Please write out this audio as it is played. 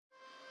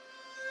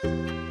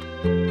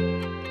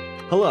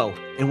Hello,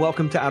 and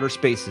welcome to Outer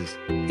Spaces,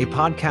 a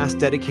podcast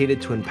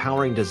dedicated to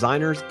empowering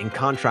designers and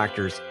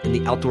contractors in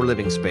the outdoor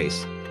living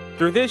space.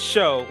 Through this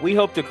show, we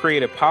hope to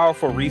create a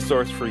powerful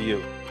resource for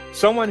you,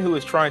 someone who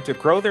is trying to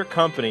grow their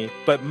company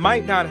but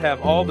might not have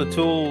all the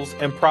tools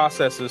and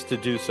processes to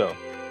do so.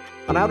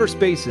 On Outer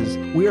Spaces,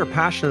 we are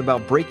passionate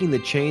about breaking the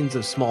chains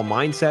of small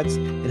mindsets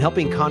and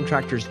helping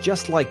contractors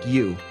just like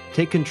you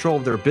take control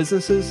of their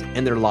businesses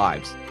and their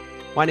lives.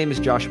 My name is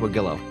Joshua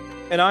Gillow.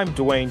 And I'm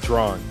Dwayne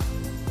Drawn.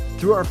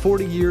 Through our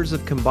 40 years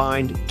of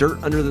combined dirt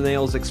under the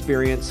nails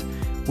experience,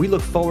 we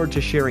look forward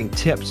to sharing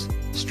tips,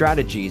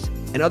 strategies,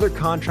 and other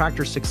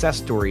contractor success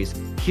stories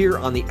here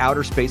on the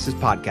Outer Spaces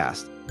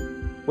podcast.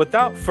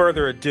 Without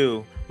further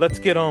ado, let's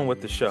get on with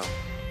the show.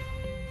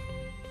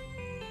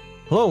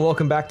 Hello, and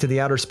welcome back to the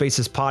Outer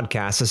Spaces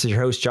podcast. This is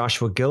your host,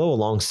 Joshua Gillow,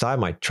 alongside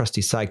my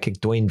trusty sidekick,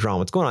 Dwayne Drawn.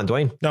 What's going on,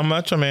 Dwayne? Not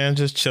much, man.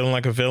 Just chilling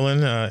like a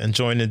villain,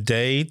 enjoying the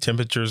day.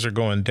 Temperatures are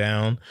going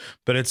down,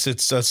 but it's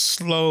a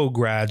slow,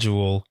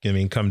 gradual,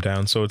 come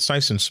down. So it's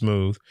nice and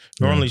smooth.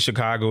 Normally,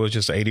 Chicago is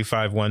just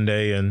 85 one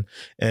day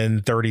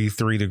and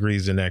 33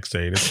 degrees the next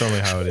day. That's only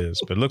how it is,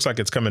 but it looks like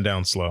it's coming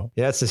down slow.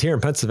 Yeah, it says here in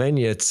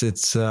Pennsylvania, it's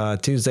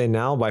Tuesday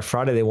now. By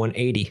Friday, they want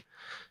 80.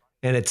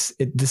 And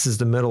this is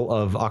the middle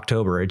of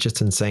October. It's just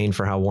insane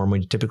for how warm.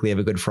 We typically have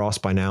a good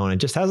frost by now, and it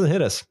just hasn't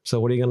hit us. So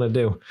what are you going to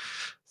do?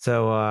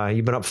 So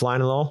you've been up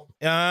flying at all?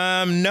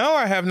 No,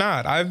 I have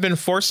not. I've been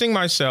forcing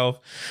myself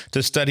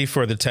to study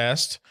for the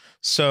test.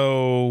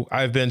 So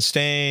I've been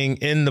staying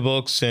in the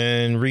books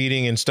and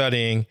reading and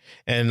studying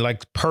and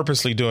like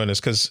purposely doing this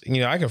because,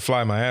 I can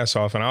fly my ass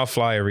off and I'll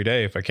fly every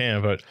day if I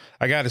can, but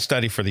I got to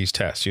study for these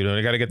tests.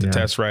 I got to get the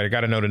test right. I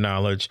got to know the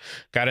knowledge,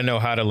 got to know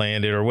how to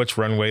land it or which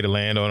runway to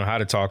land on or how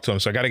to talk to them.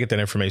 So I got to get that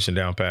information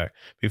down pat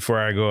before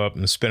I go up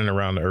and spinning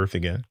around the earth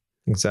again.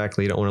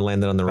 Exactly. You don't want to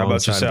land it on the wrong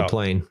side of the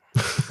plane.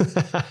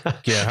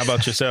 Yeah. How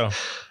about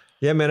yourself?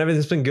 Yeah, man,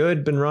 everything's been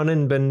good. Been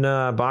running, been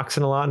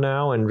boxing a lot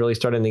now and really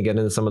starting to get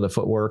into some of the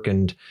footwork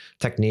and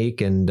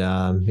technique. And,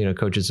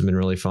 coaches have been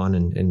really fun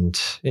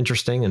and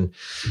interesting. And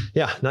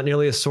yeah, not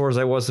nearly as sore as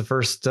I was the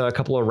first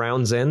couple of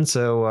rounds in.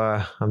 So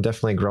I'm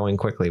definitely growing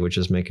quickly, which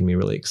is making me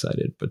really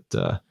excited.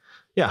 But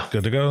yeah.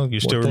 Good to go. You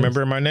still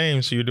remember my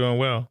name, so you're doing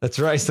well. That's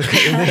right. Still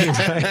got your name,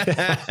 right?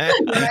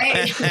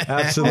 Right.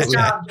 Absolutely.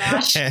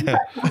 Nice job,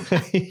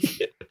 Josh.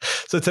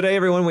 So today,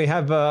 everyone, we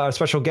have a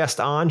special guest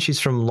on. She's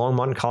from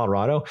Longmont,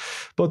 Colorado.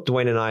 Both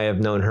Dwayne and I have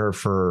known her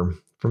for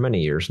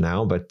many years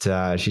now, but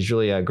she's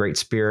really a great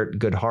spirit,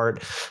 good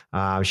heart.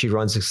 She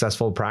runs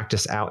successful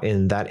practice out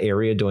in that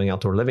area doing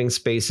outdoor living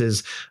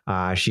spaces.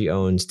 She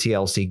owns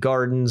TLC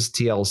Gardens,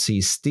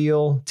 TLC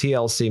Steel,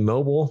 TLC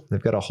Mobile.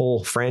 They've got a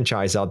whole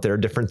franchise out there,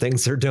 different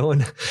things they're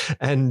doing.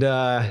 And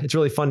it's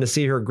really fun to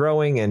see her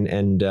growing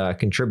and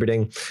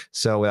contributing.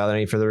 So without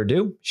any further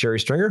ado, Sherry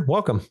Stringer,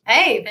 welcome.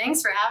 Hey,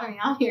 thanks for having me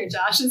on here,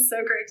 Josh. It's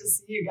so great to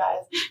see you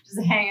guys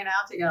just hanging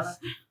out together.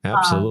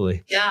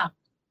 Absolutely.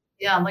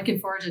 Yeah, I'm looking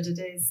forward to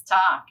today's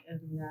talk.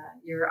 And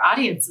your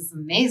audience is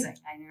amazing.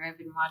 I know I've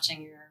been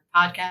watching your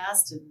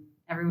podcast and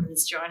everyone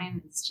is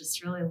joining. It's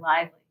just really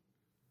lively.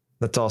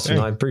 That's awesome.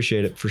 Hey. I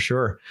appreciate it for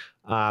sure.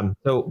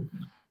 So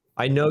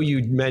I know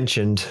you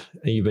mentioned,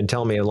 you've been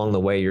telling me along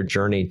the way, your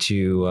journey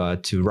to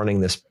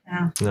running this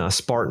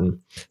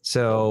Spartan.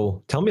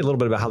 So tell me a little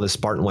bit about how the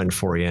Spartan went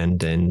for you and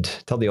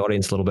tell the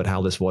audience a little bit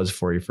how this was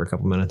for you for a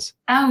couple minutes.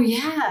 Oh,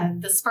 yeah.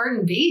 The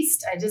Spartan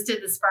Beast. I just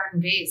did the Spartan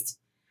Beast.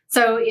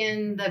 So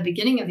in the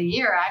beginning of the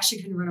year, I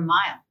actually couldn't run a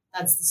mile.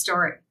 That's the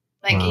story.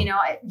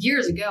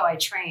 Years ago, I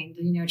trained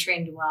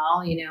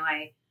well.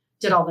 I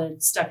did all the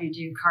stuff you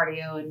do,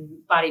 cardio and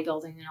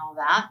bodybuilding and all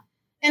that.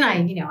 And I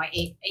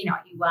ate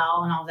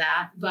well and all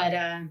that. But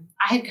I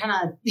had kind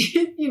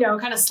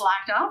of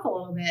slacked off a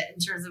little bit in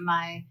terms of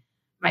my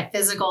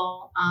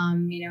physical,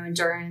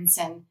 endurance.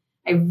 And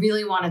I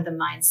really wanted the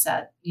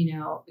mindset,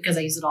 because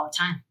I use it all the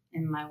time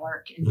in my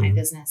work, in my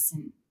business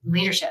and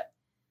leadership.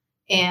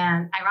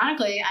 And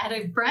ironically, I had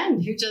a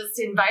friend who just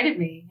invited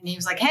me and he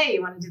was like, hey,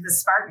 you want to do this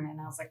Spartan? And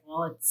I was like,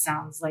 well, it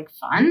sounds like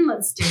fun.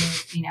 Let's do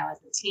it, as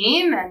a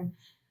team. And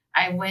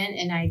I went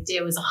and I did,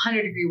 it was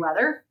 100-degree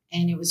weather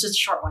and it was just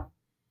a short one.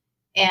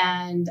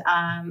 And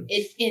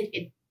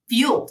it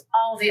fueled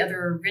all the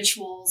other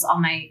rituals,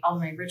 all my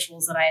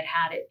rituals that I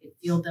had. It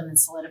fueled them and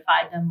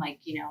solidified them.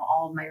 Like,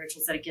 all of my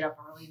rituals that I get up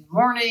early in the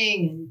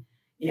morning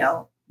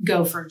and,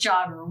 go for a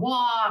jog or a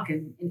walk.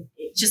 And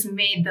it just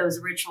made those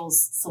rituals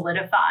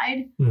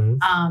solidified in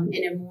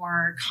a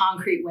more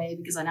concrete way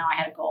because I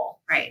had a goal,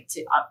 right?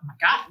 Oh my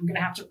God, I'm going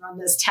to have to run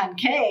this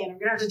 10K and I'm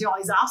going to have to do all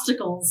these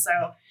obstacles. So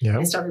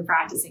I started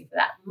practicing for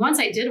that. And once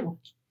I did one,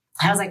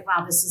 I was like,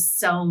 wow, this is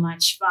so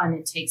much fun.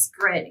 It takes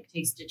grit. It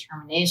takes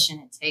determination.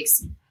 It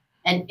takes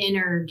an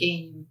inner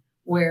game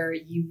where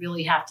you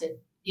really have to,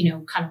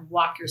 kind of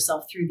walk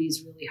yourself through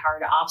these really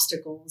hard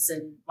obstacles.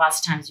 And lots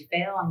of times you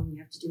fail and you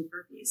have to do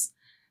burpees.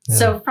 Yeah.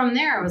 So from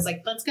there, I was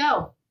like, let's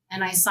go.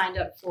 And I signed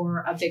up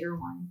for a bigger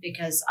one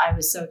because I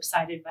was so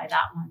excited by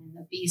that one. And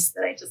the beast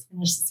that I just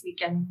finished this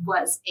weekend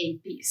was a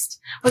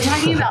beast. We're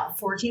talking about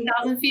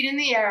 14,000 feet in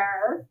the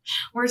air.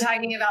 We're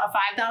talking about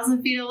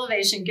 5,000 feet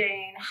elevation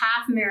gain,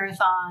 half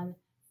marathon,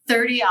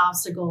 30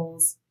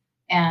 obstacles,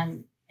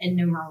 and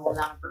innumerable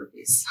amount of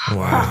burpees.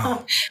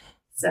 Wow.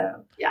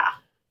 So, yeah.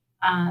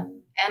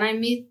 And I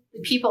meet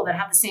the people that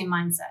have the same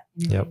mindset.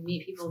 I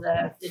meet people that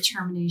have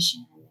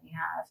determination, and they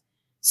have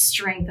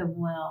strength of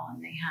will,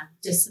 and they have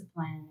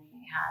discipline, and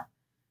they have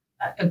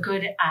a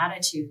good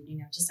attitude,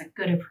 just a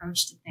good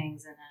approach to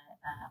things, and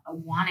a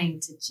wanting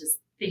to just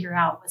figure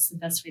out what's the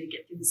best way to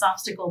get through this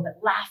obstacle, but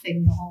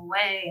laughing the whole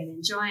way and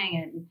enjoying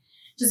it. And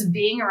just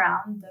being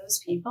around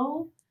those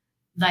people,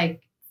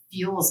 like,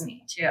 fuels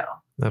me too.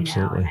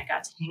 Absolutely. And I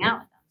got to hang out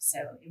with them. So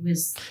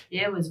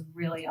it was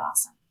really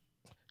awesome.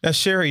 Now,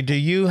 Sherry,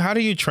 how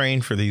do you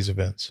train for these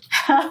events?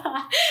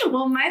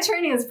 Well, my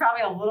training is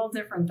probably a little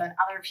different than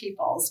other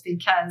people's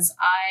because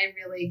I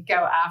really go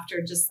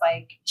after just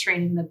like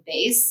training the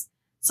base.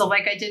 So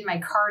like I did my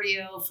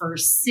cardio for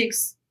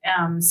 6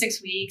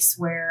 weeks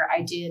where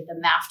I did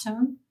the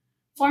Maftone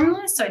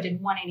formula. So I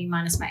did 180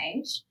 minus my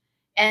age.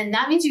 And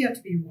that means you have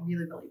to be really,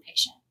 really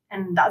patient.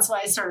 And that's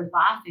why I started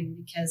laughing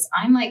because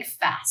I'm like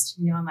fast,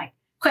 I'm like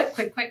quick.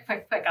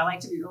 I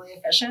like to be really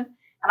efficient.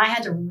 And I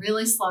had to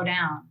really slow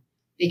down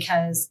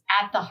because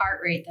at the heart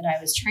rate that I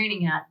was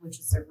training at, which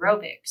is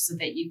aerobic, so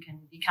that you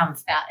can become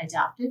fat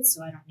adapted.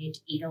 So I don't need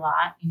to eat a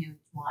lot,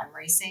 while I'm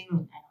racing. I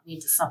don't need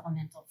to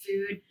supplemental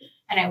food.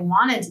 And I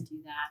wanted to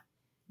do that.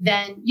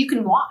 Then you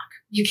can walk.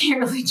 You can't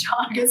really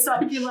jog. And so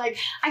I'd be like,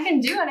 I can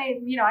do it.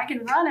 I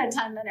can run a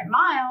 10-minute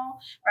mile,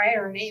 right?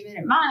 Or an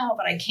 8-minute mile,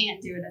 but I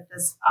can't do it at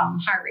this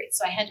heart rate.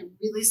 So I had to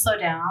really slow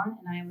down,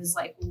 and I was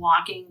like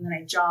walking, and then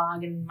I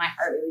jog, and my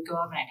heart rate would go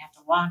up, and I'd have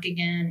to walk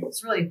again. It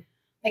was really,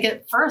 like,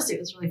 at first it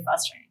was really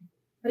frustrating,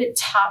 but it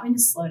taught me to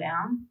slow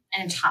down,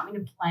 and it taught me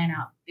to plan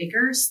out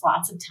bigger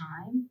slots of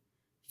time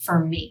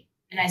for me.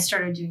 And I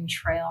started doing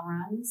trail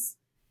runs,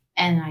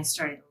 and I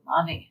started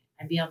loving it.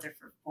 I'd be out there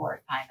for 4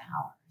 or 5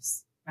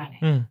 hours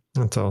running.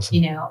 That's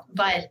awesome.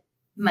 But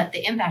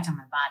the impact on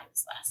my body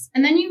was less.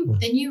 And then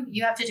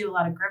you have to do a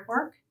lot of grip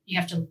work. You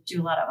have to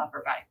do a lot of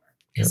upper body work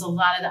because a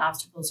lot of the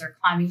obstacles are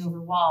climbing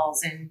over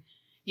walls and,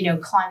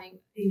 climbing,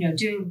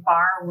 doing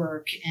bar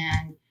work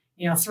and,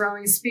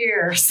 throwing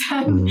spears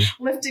and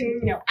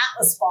lifting,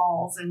 Atlas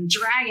balls and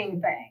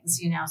dragging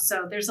things,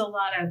 so there's a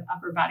lot of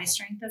upper body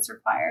strength that's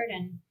required.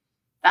 And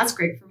that's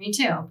great for me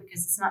too,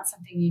 because it's not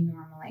something you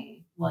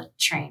normally would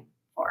train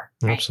for.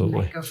 Right?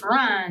 Absolutely. Go for a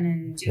run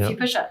and do a few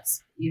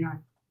push-ups. You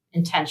don't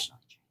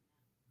intentionally train.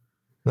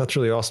 That's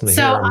really awesome to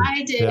hear. So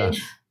I did.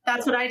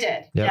 That's what I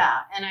did. Yep. Yeah.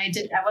 And I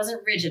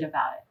wasn't rigid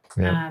about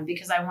it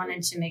because I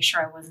wanted to make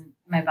sure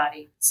my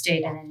body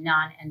stayed in a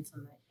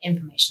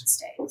non-inflammation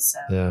state. So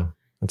yeah,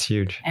 that's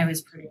huge. I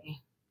was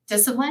pretty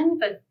disciplined,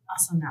 but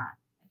also not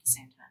at the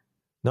same time.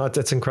 No,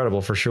 that's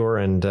incredible for sure.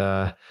 And,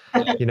 and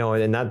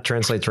that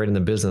translates right in the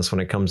business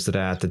when it comes to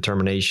that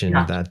determination,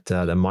 that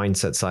the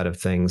mindset side of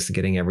things,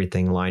 getting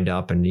everything lined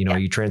up. And,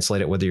 you translate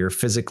it, whether you're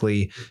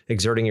physically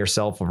exerting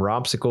yourself over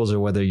obstacles or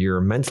whether you're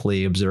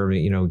mentally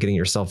observing, getting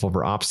yourself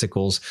over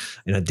obstacles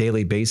on a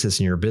daily basis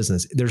in your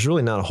business. There's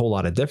really not a whole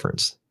lot of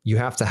difference. You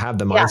have to have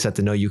the mindset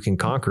to know you can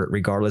conquer it,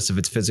 regardless if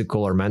it's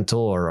physical or mental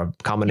or a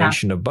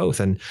combination of both.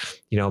 And,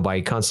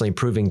 by constantly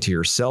proving to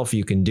yourself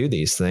you can do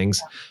these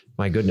things,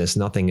 my goodness,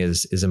 nothing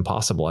is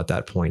impossible at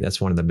that point. That's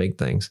one of the big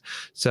things.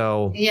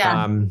 So,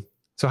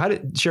 so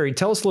Sherry,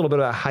 tell us a little bit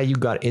about how you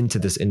got into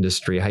this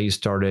industry, how you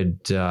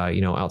started,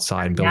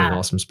 outside building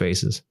awesome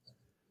spaces.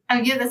 Oh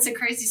yeah, that's a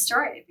crazy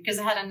story because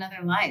I had another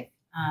life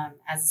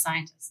as a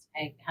scientist.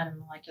 I had a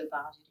molecular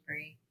biology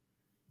degree,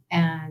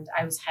 and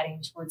I was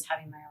heading towards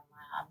having my own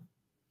lab.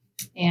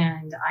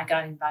 And I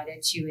got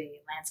invited to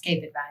a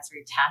landscape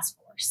advisory task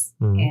force,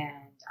 and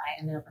I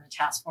ended up in a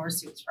task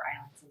force. It was for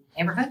islands in the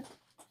neighborhood.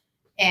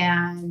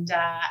 And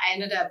I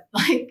ended up,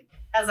 like,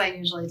 as I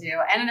usually do,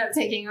 I ended up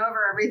taking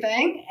over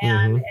everything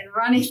and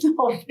running the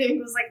whole thing.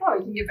 It was like, oh,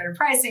 you can get better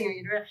pricing or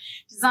you can do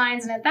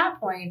designs. And at that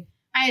point,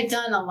 I had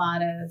done a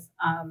lot of,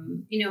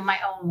 my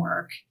own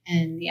work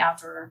in the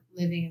outdoor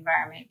living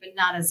environment, but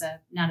not as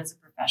a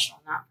professional,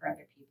 not for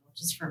other people,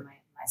 just for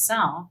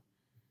myself.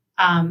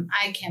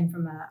 I came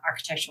from an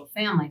architectural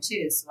family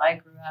too. So I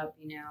grew up,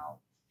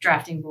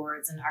 drafting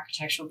boards and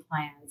architectural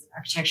plans and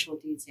architectural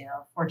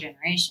detail for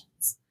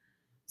generations.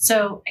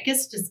 So I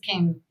guess it just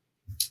came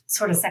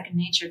sort of second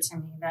nature to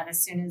me that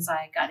as soon as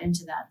I got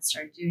into that and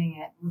started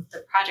doing it,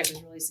 the project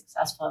was really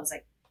successful. I was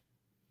like,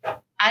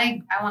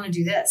 I want to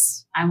do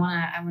this. I want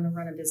to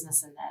run a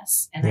business in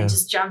this. And I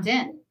just jumped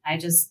in. I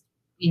just,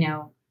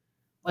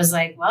 was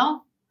like,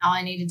 well, all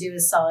I need to do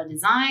is sell a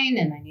design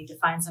and I need to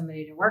find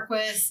somebody to work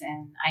with.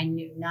 And I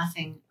knew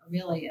nothing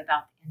really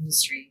about the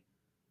industry.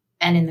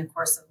 And in the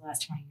course of the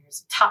last 20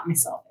 years, I taught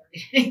myself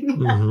everything.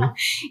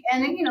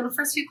 And then, the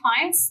first few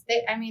clients,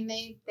 they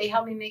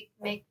helped me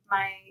make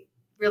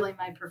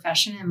my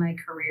profession and my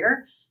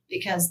career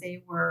because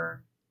they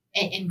were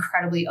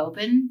incredibly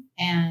open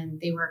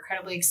and they were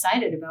incredibly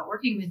excited about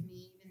working with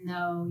me, even even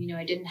though,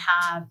 I didn't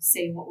have,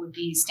 say, what would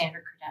be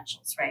standard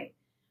credentials, right?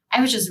 I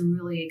was just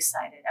really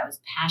excited. I was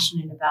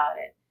passionate about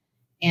it.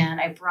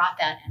 And I brought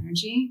that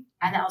energy.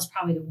 And that was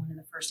probably one of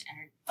the first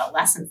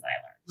lessons that I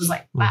learned. It was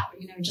like, wow,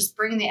 just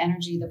bring the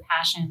energy, the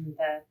passion,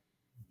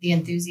 the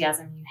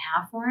enthusiasm you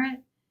have for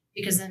it,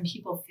 because then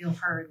people feel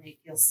heard and they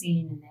feel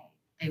seen and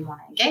they want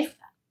to engage with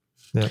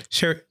that.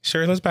 Yeah.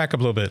 Sherry, let's back up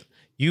a little bit.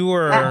 You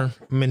were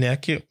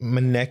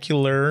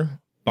molecular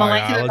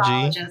biology.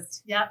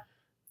 Biologist. Yep.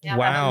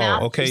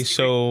 Wow. Okay.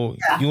 So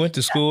you went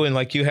to school and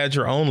like you had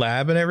your own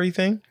lab and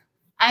everything?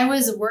 I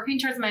was working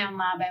towards my own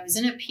lab. I was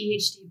in a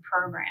PhD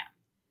program.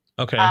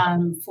 Okay.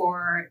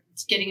 For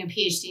getting a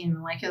PhD in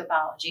molecular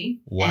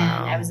biology.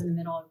 Wow. And I was in the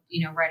middle of,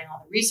 writing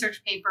all the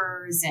research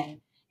papers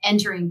and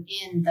entering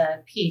in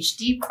the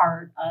PhD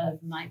part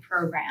of my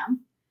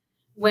program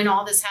when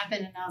all this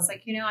happened. And I was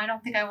like, I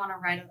don't think I want to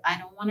I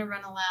don't want to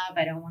run a lab.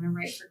 I don't want to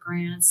write for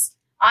grants.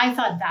 I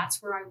thought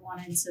that's where I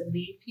wanted to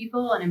lead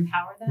people and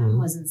empower them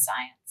was in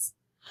science.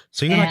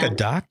 So you're like a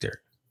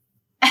doctor.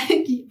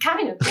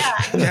 Kind of,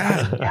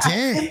 yeah. God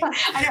damn.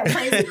 I know,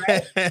 crazy,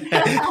 right?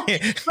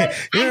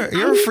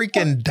 You're a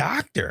freaking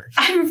doctor.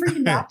 I'm a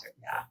freaking doctor,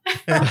 yeah.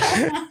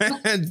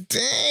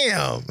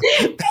 Damn.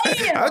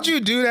 How'd you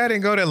do that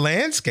and go to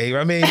landscape?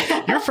 I mean,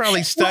 you're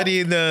probably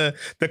studying the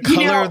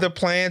color of the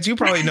plants. You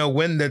probably know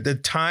when the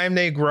time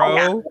they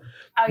grow.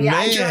 Oh yeah,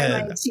 I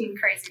drive my team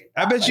crazy.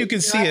 I bet you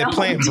can see a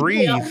plant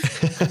breathe.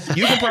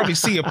 You can probably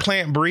see a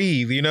plant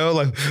breathe,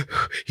 like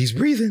he's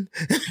breathing.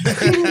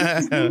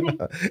 And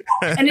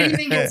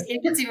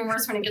it gets even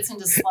worse when it gets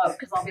into slope,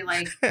 because I'll be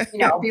like,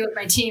 I'll be with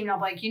my team and I'll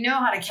be like,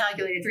 how to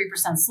calculate a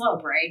 3%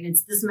 slope, right? And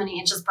it's this many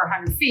inches per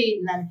 100 feet.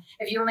 And then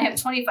if you only have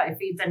 25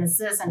 feet, then it's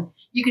this. And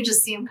you can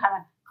just see them kind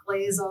of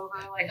glaze over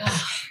like,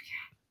 oh,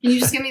 can you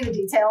just give me the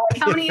detail?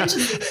 Like, how many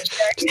inches is it?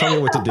 Just tell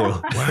me what to do.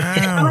 Wow.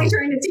 I'm like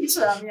trying to teach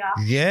them. Yeah.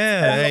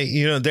 Yeah.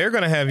 Hey, they're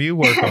going to have you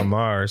work on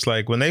Mars.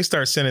 Like when they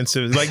start sending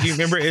to, like, you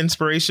remember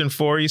Inspiration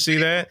 4? You see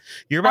that?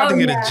 You're about to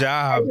get a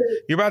job.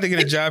 You're about to get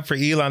a job for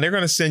Elon. They're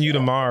going to send you to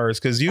Mars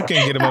because you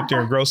can get them up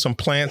there and grow some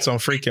plants on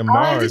freaking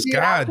Mars.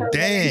 God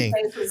dang.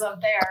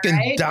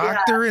 Fucking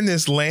doctor in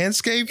this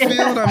landscape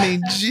field. I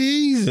mean,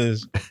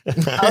 Jesus.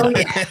 Oh,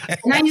 yeah.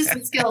 And I use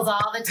the skills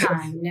all the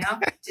time,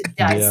 to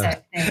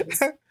dissect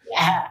things.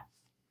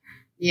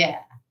 Yeah.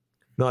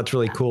 No, it's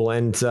really cool.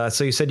 And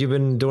so you said you've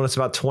been doing this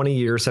about 20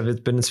 years. Have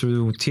it been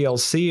through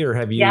TLC or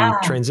have you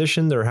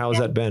transitioned, or how has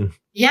that been?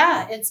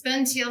 Yeah, it's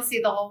been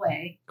TLC the whole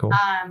way. Cool.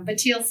 But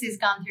TLC has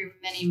gone through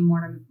many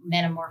more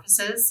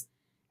metamorphoses.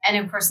 And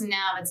of course,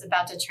 now it's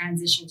about to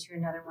transition to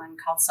another one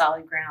called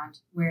Solid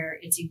Ground, where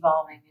it's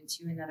evolving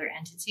into another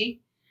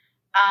entity.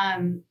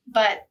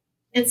 But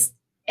it's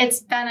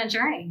been a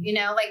journey,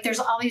 like there's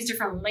all these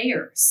different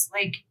layers.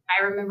 Like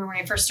I remember when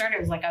I first started,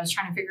 it was like I was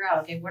trying to figure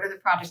out, okay, what are the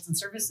products and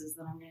services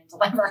that I'm going to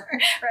deliver,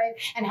 right?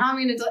 And how am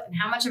I going to and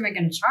how much am I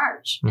going to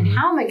charge? And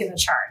how am I going to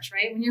charge,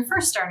 right? When you're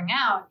first starting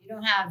out,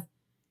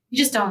 you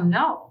just don't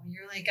know.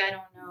 You're like, I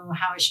don't know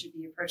how I should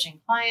be approaching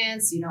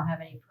clients. You don't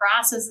have any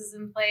processes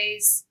in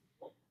place.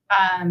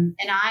 And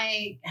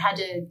I had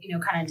to,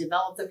 kind of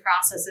develop the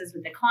processes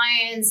with the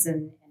clients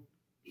and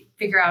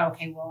figure out,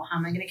 okay, well, how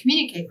am I going to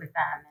communicate with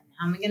them?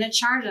 How am I going to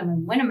charge them?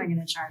 And when am I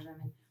going to charge them?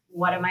 And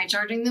what am I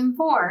charging them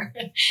for?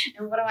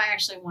 And what do I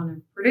actually want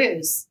to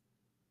produce?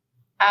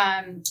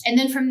 And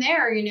then from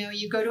there,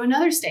 you go to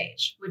another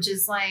stage, which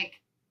is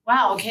like,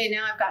 wow, okay,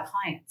 now I've got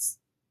clients.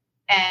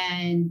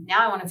 And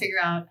now I want to figure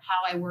out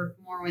how I work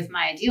more with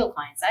my ideal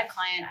clients. That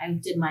client I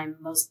did my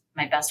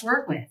best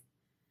work with.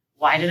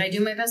 Why did I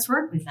do my best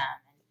work with them?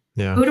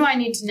 Yeah. Who do I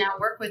need to now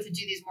work with to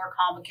do these more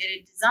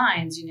complicated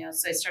designs?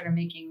 So I started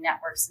making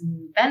networks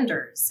and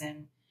vendors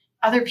and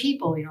other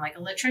people, like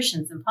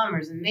electricians and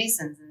plumbers and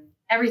masons and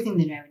everything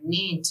that I would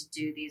need to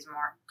do these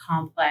more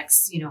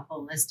complex,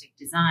 holistic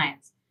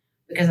designs.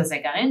 Because as I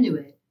got into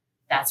it,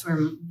 that's where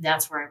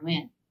I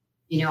went.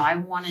 I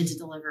wanted to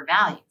deliver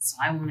value. So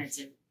I wanted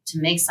to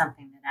make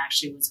something that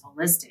actually was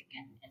holistic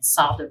and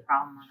solved a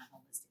problem on a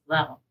holistic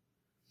level.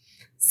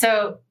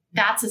 So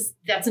that's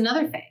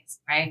another phase,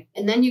 right?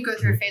 And then you go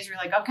through a phase where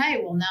you're like,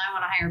 okay, well, now I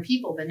want to hire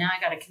people, but now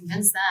I got to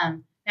convince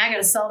them. Now I got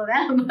to sell to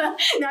them.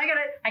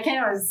 I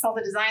can't always sell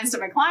the designs to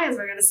my clients,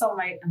 but I got to sell to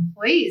my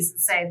employees and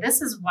say, this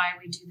is why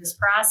we do this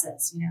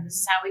process. This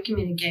is how we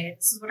communicate.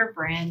 This is what our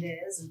brand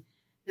is. And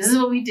this is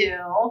what we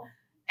do.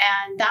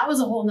 And that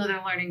was a whole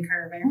nother learning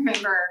curve. I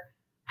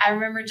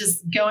remember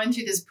just going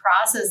through this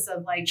process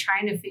of like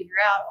trying to figure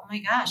out, oh my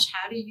gosh,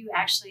 how do you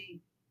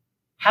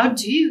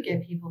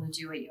get people to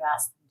do what you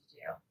ask them to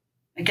do?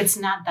 Like, it's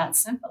not that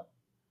simple.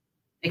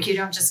 Like, you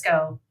don't just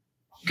go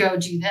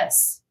do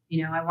this.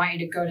 I want you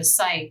to go to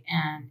site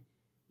and,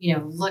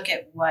 look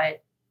at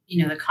what,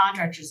 the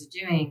contractors are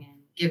doing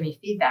and give me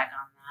feedback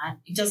on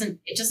that. It just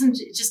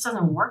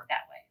doesn't work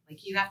that way.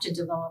 Like, you have to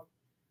develop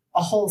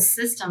a whole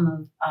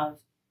system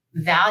of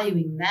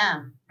valuing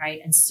them, right?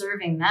 And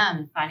serving them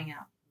and finding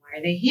out, why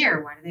are they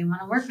here? Why do they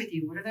want to work with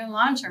you? What are their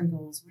long-term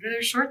goals? What are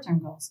their short-term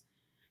goals?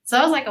 So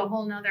that was like a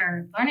whole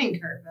nother learning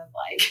curve of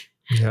like,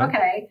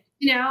 okay,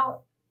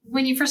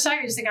 when you first start,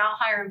 you're just like, I'll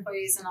hire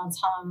employees and I'll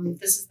tell them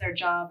this is their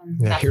job.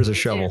 And here's a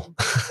shovel.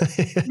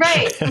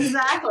 Right.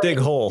 Exactly. Dig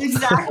hole.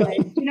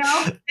 Exactly.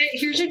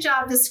 Here's your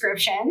job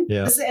description.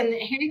 Yeah. And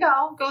here you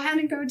go. Go ahead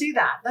and go do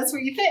that. That's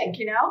what you think,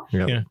 Yep.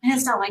 Yeah. And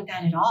it's not like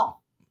that at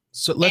all.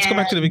 So let's go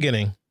back to the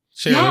beginning.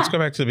 Sherry, let's go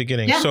back to the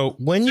beginning. Yeah. So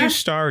when you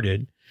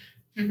started,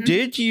 Mhm.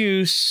 did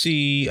you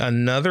see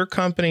another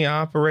company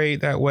operate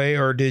that way?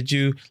 Or did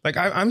you, like,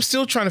 I'm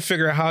still trying to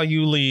figure out how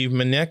you leave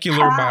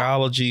molecular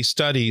biology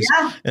studies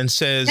and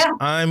says,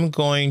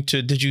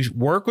 did you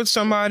work with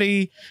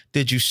somebody?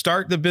 Did you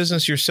start the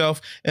business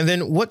yourself? And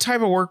then what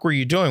type of work were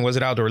you doing? Was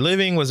it outdoor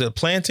living? Was it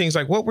plantings?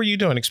 Like, what were you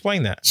doing?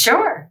 Explain that.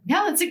 Sure.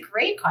 Yeah, that's a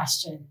great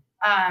question.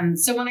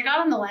 So when I got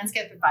on the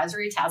Landscape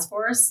Advisory Task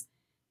Force,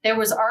 there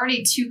was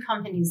already 2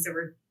 companies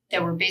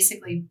that were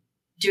basically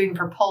doing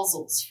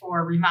proposals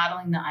for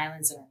remodeling the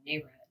islands in our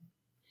neighborhood.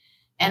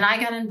 And I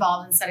got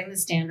involved in setting the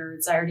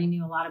standards. I already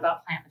knew a lot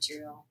about plant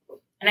material,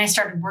 and I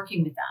started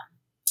working with them.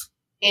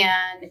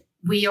 And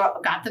we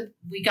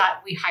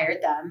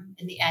hired them.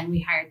 In the end,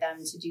 we hired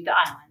them to do the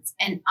islands,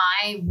 and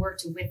I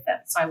worked with them.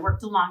 So I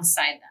worked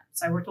alongside them.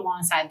 So I worked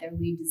alongside their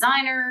lead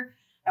designer.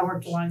 I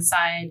worked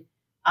alongside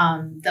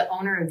the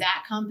owner of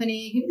that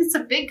company. It's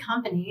a big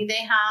company.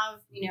 They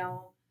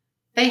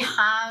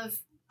have,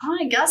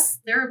 I guess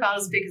they're about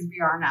as big as we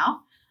are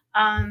now.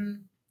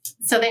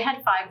 So they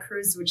had 5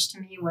 crews, which to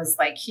me was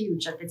like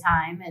huge at the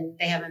time. And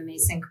they have a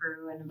mason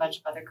crew and a bunch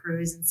of other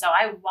crews. And so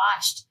I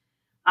watched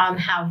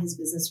how his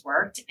business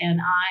worked.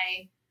 And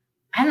I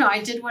don't know,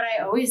 I did what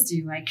I always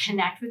do. I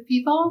connect with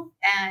people,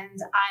 and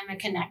I'm a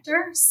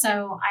connector.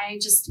 So I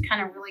just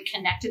kind of really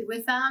connected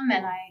with them,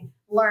 and I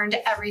learned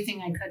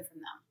everything I could from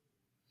them.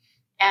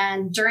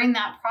 And during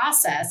that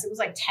process, it was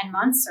like 10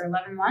 months or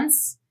 11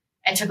 months.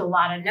 I took a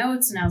lot of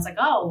notes, and I was like,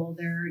 oh, well,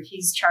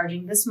 he's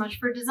charging this much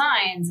for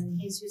designs, and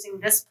he's using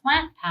this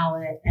plant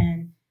palette.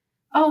 And,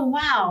 oh,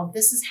 wow,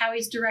 this is how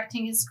he's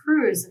directing his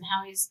crews and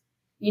how he's,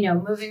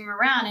 moving them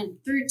around.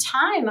 And through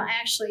time, I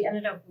actually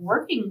ended up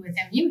working with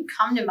him. He would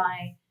come to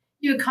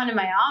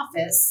my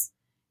office,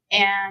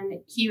 and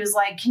he was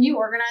like, can you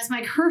organize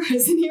my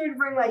crews? And he would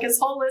bring like his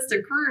whole list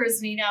of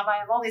crews, and I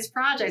have all these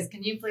projects.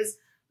 Can you please,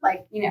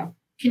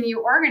 can you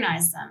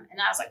organize them? And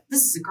I was like,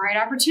 this is a great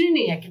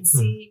opportunity. I can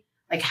see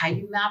like how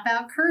you map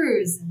out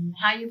crews and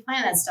how you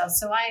plan that stuff.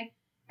 So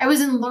I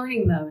was in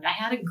learning mode. I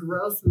had a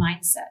growth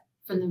mindset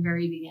from the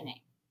very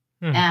beginning.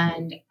 Mm-hmm.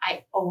 And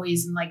I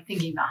always am like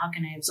thinking about how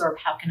can I absorb,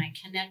 how can I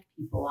connect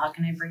people, how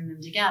can I bring them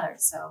together?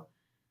 So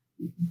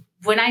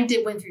when I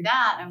went through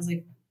that, I was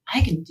like,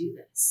 I can do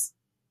this.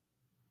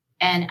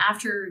 And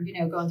after,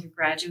 going through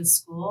graduate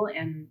school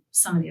and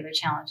some of the other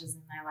challenges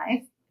in my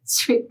life,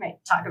 which we might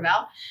talk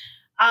about,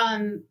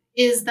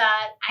 is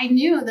that I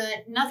knew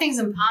that nothing's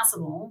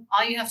impossible.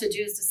 All you have to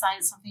do is decide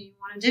it's something you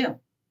want to do.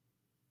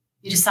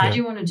 You decide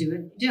you want to do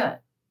it, you do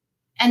it.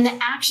 And the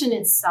action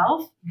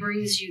itself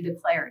brings you the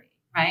clarity,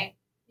 right?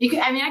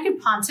 I could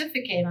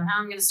pontificate on how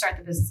I'm going to start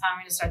the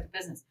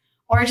business,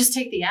 or I just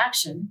take the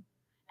action.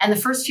 And the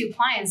first few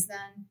clients,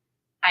 then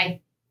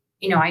I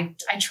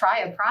try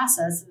a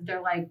process, and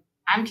they're like,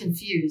 I'm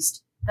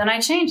confused. Then I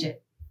change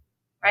it,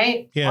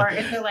 right? Yeah. Or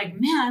if they're like,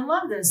 man, I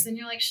love this, then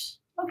you're like,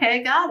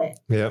 okay, got it.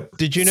 Yeah.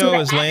 Did you know it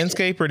was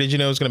landscape, or did you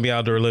know it was going to be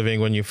outdoor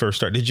living when you first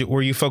started?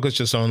 Were you focused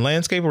just on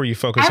landscape, or were you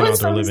focused on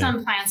outdoor living? I was focused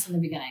on plants in the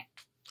beginning.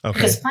 Okay.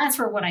 Because plants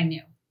were what I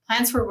knew.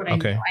 Plants were what I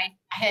knew.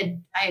 I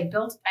had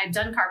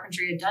done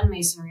carpentry, I'd done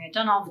masonry, I'd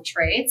done all the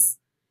trades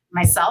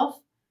myself,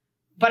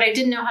 but I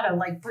didn't know how to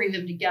like bring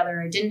them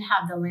together. I didn't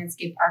have the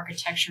landscape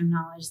architecture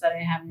knowledge that I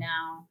have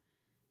now.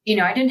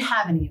 I didn't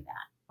have any of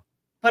that,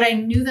 but I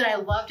knew that I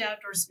loved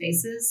outdoor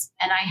spaces,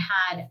 and I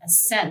had a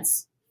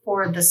sense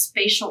for the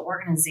spatial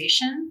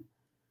organization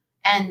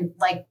and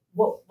like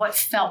what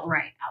felt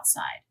right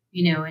outside,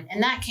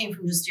 and that came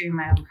from just doing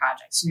my own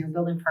projects,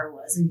 building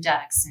pergolas and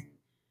decks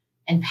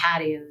and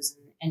patios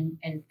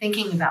and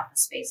thinking about the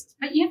spaces.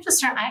 But you have to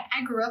start,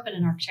 I grew up in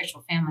an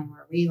architectural family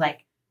where we like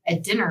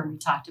at dinner, we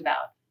talked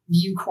about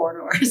view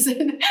corridors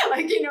and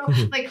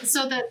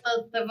so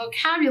the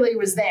vocabulary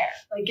was there.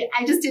 Like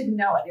I just didn't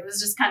know it. It was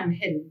just kind of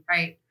hidden.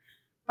 Right.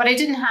 But I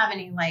didn't have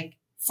any like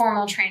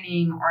formal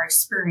training or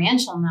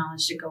experiential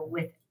knowledge to go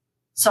with it.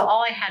 So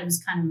all I had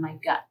was kind of my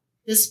gut.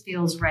 This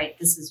feels right.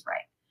 This is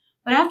right.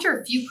 But after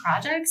a few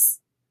projects,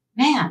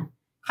 man,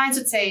 clients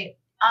would say,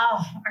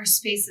 oh, our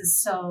space is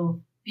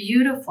so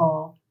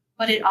beautiful,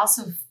 but it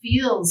also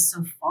feels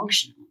so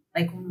functional.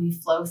 Like when we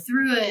flow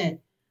through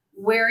it,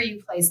 where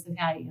you place the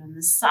patio and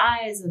the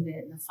size of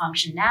it and the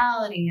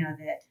functionality of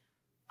it,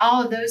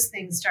 all of those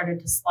things started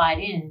to slide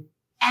in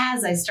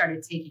as I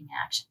started taking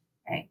action.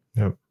 Right.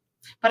 Yep.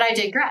 But I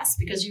digress,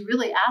 because you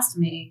really asked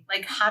me,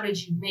 like, how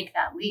did you make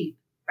that leap?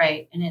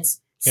 Right. And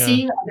it's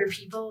seeing other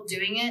people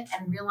doing it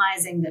and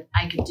realizing that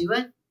I could do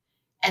it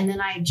And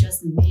then I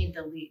just made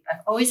the leap.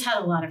 I've always had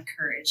a lot of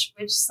courage,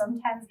 which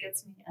sometimes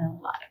gets me in a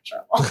lot of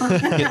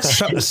trouble. Yeah,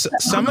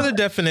 some of the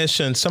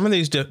definitions, some of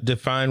these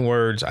defined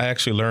words, I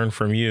actually learned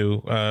from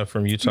you,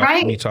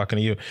 me talking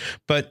to you.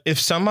 But if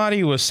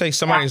somebody was, say,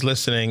 somebody's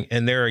listening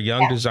and they're a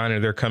young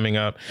designer, they're coming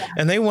up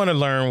and they want to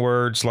learn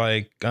words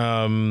like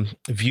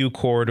view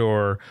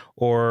corridor,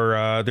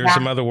 or there's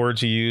some other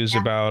words you use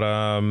about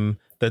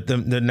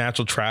the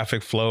natural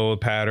traffic flow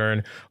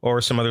pattern,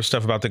 or some other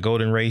stuff about the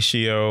golden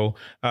ratio.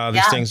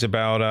 There's things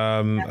about,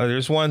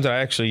 there's ones I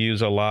actually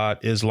use a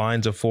lot is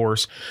lines of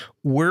force.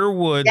 Where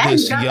would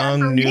this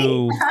young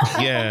new,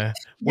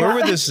 where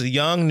would this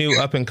young new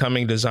up and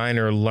coming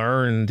designer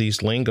learn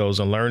these lingos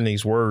and learn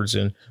these words,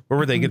 and where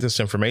would they get this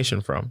information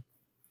from?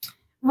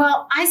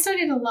 Well, I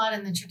studied a lot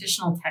in the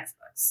traditional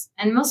textbooks,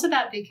 and most of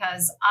that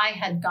because I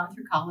had gone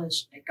through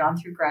college, I'd gone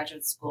through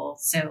graduate school,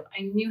 so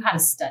I knew how to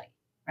study,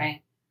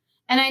 right?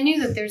 And I knew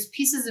that there's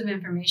pieces of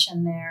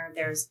information there.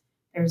 There's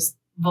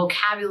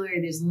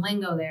vocabulary, there's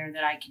lingo there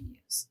that I can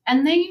use.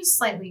 And they use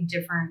slightly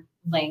different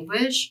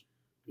language.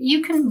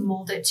 You can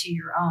mold it to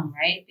your own,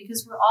 right?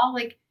 Because we're all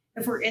like,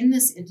 if we're in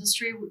this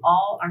industry, we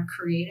all are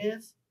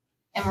creative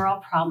and we're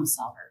all problem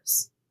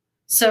solvers.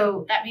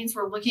 So that means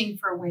we're looking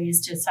for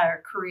ways to sort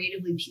of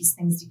creatively piece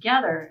things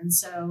together. And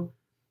so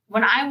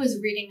when I was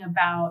reading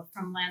about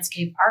from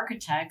landscape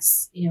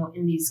architects,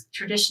 in these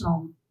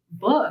traditional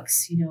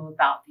books,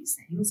 about these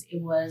things,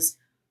 it was,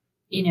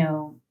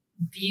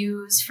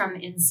 views from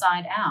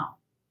inside out.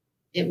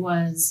 It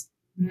was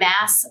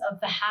mass of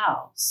the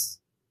house,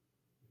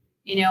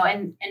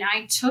 and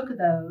I took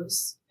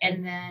those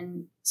and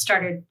then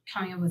started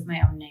coming up with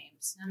my own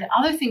names. Now, the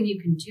other thing you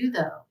can do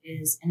though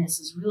is, and this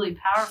is really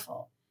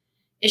powerful,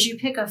 is you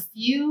pick a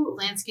few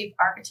landscape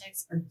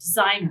architects or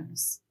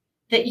designers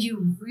that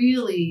you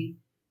really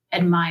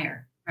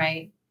admire,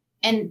 right?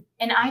 And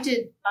I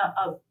did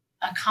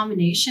a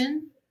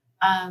combination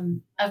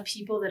of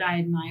people that I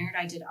admired.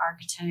 I did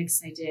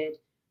architects, I did,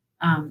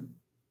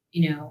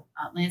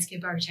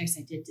 landscape architects,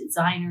 I did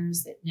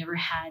designers that never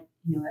had,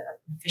 an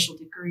official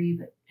degree,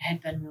 but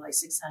had been really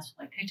successful.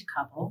 I picked a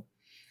couple,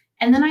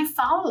 and then I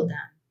followed them.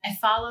 I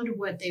followed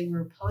what they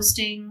were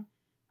posting,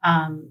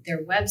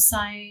 their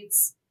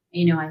websites.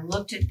 I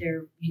looked at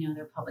their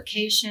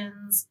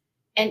publications,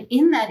 and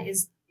in that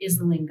is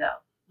the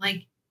lingo.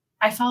 Like,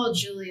 I followed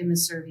Julia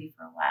Messervy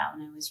for a while,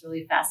 and I was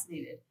really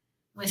fascinated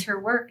with her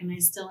work, and I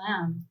still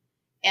am.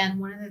 And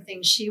one of the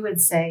things she would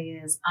say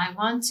is, I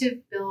want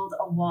to build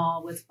a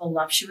wall with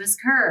voluptuous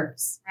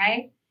curves,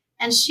 right?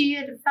 And she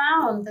had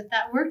found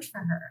that worked for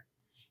her.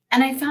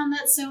 And I found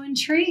that so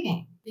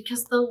intriguing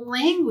because the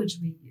language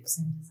we use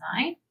in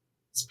design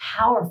is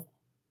powerful.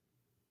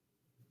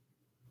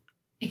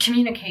 It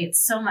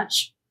communicates so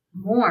much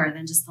more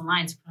than just the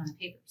lines put on the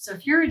paper. So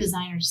if you're a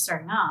designer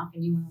starting off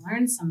and you want to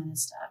learn some of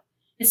this stuff,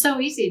 it's so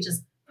easy.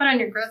 Just put on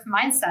your growth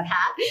mindset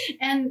hat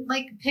and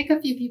pick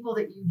a few people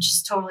that you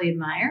just totally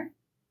admire,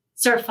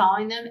 start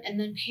following them, and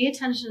then pay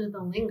attention to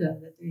the lingo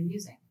that they're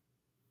using.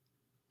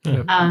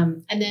 Yeah.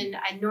 And then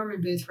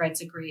Norman Booth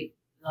writes a great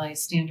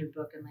standard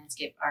book in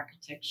landscape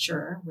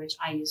architecture, which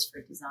I use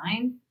for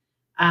design.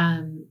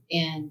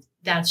 And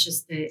that's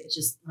it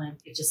just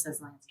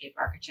says landscape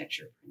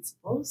architecture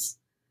principles.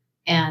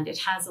 And it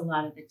has a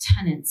lot of the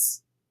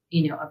tenets,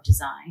 of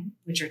design,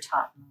 which are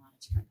taught in a lot of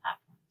different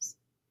platforms.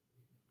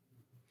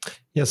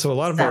 Yeah. So a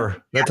lot of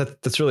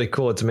that's really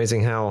cool. It's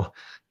amazing how,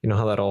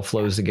 how that all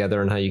flows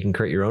together and how you can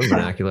create your own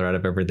vernacular out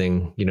of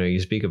everything, you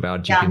speak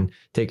about. You can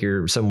take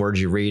some words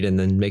you read and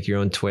then make your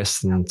own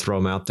twists and throw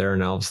them out there.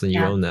 And all of a sudden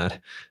you own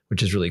that,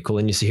 which is really cool.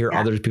 And you see here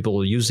other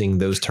people using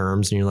those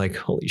terms and you're like,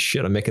 holy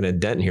shit, I'm making a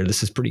dent here.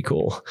 This is pretty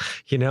cool,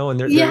 and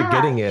they're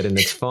getting it and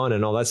it's fun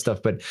and all that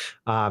stuff. But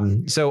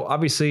so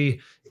obviously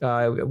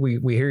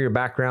we hear your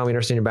background, we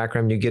understand your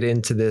background, you get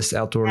into this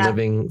outdoor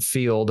living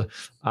field.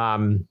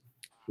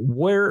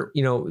 Where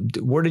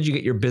did you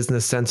get your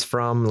business sense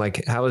from?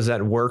 Like, how has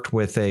that worked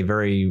with a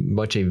very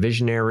much a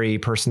visionary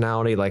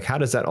personality? Like, how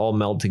does that all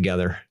meld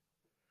together?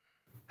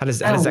 How does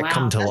that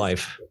come to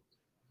life?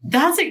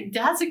 That's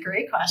a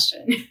great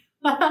question.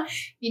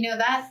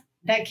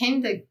 That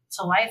came to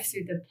life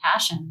through the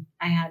passion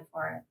I had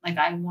for it. Like,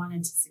 I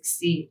wanted to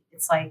succeed.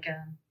 It's like,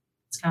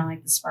 it's kind of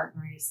like the Spartan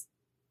race.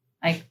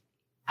 Like,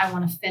 I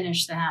want to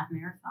finish the half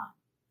marathon.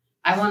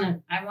 I want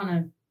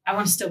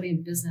to still be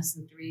in business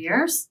in 3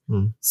 years.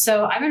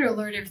 So I better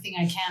learn everything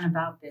I can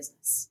about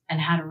business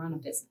and how to run a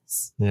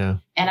business. Yeah.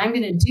 And I'm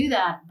going to do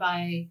that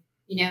by,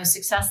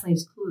 success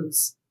leaves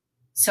clues.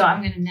 So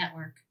I'm going to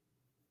network.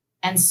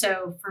 And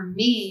so for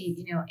me,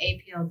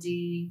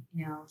 APLD,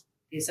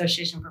 the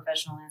Association of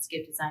Professional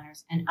Landscape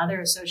Designers, and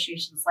other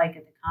associations like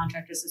it, the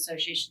Contractors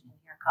Association in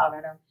here in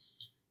Colorado.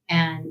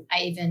 And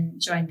I even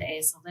joined the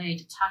ASLA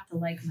to talk to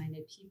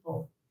like-minded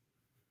people.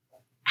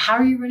 How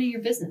are you running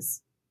your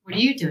business? What are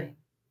you doing?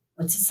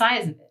 What's the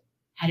size of it?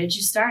 How did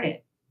you start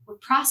it?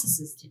 What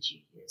processes did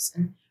you use?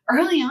 And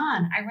early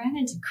on, I ran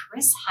into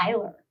Chris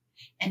Heiler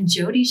and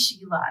Jody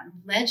Sheila,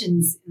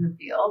 legends in the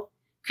field.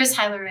 Chris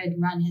Heiler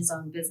had run his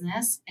own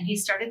business, and he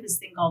started this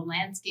thing called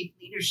Landscape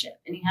Leadership,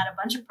 and he had a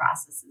bunch of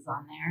processes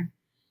on there.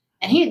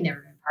 And he had never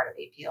been part of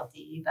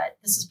APLD, but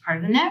this was part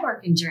of the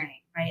networking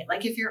journey, right?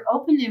 Like if you're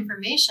open to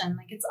information,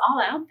 like it's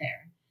all out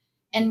there.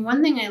 And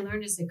one thing I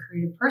learned as a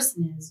creative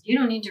person is you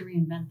don't need to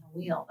reinvent the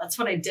wheel. That's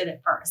what I did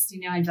at first. You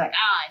know, I'd be like,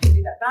 I can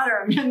do that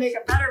better. I'm going to make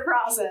a better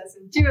process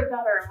and do it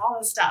better and all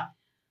this stuff.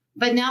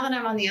 But now that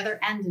I'm on the other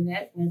end of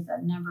it with a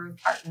number of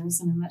partners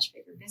and a much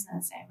bigger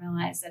business, I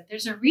realize that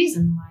there's a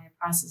reason why a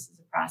process is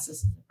a process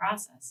is a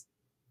process.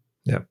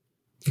 Yep.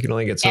 You can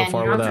only get so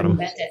far without them.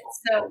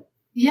 So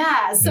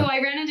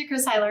I ran into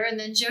Chris Heiler, and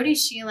then Jody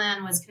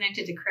Sheelan was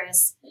connected to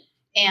Chris.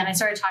 And I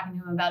started talking to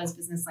him about his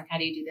business, like, how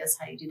do you do this?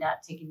 How do you do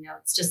that? Taking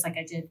notes, just like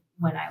I did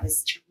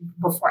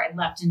before I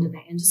left into the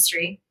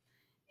industry.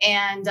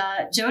 And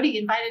Jody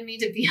invited me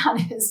to be on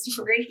his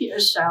radio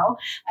show.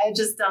 I had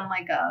just done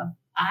like a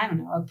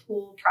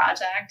pool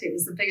project. It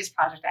was the biggest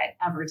project I'd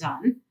ever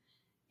done.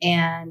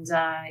 And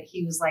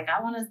he was like,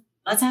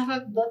 let's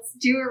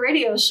do a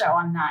radio show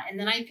on that. And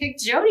then I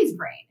picked Jody's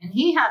brain, and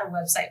he had a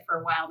website for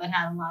a while that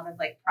had a lot of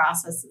like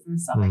processes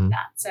and stuff like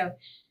that. So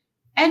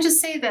I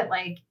just say that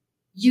like,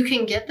 you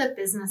can get the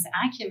business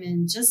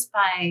acumen just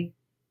by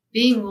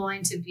being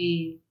willing to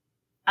be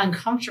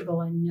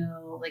uncomfortable and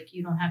know, like,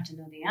 you don't have to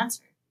know the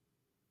answer.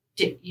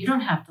 You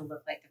don't have to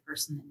look like the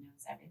person that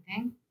knows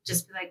everything.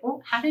 Just be like,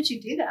 well, how did you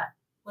do that?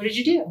 What did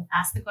you do?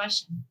 Ask the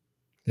question.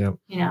 Yep.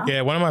 You know?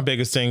 Yeah. One of my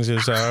biggest things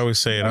is I always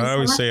say it.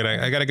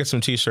 I got to get some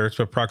t-shirts,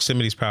 but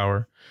proximity's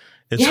power.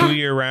 It's who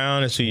you're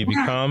around. It's who you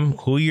become.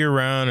 Who you're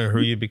around and who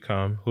you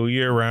become. Who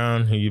you're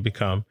around, who you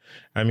become.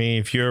 I mean,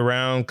 if you're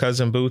around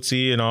Cousin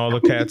Bootsy and all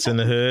the cats in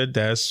the hood,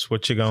 that's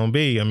what you're going to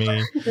be. I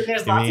mean,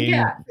 there's lots of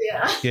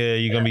cats. Yeah,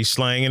 you're going to be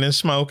slanging and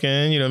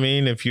smoking. You know what I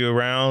mean? If you're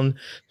around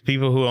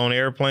people who own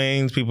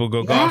airplanes, people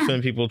go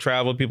golfing, people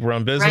travel, people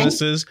run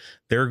businesses,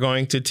 they're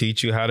going to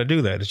teach you how to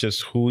do that. It's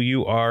just who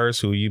you are is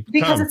who you become.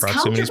 Because it's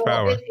Proximity's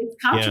power.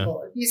 It's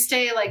comfortable. If you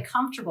stay like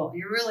comfortable,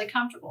 you're really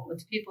comfortable with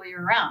the people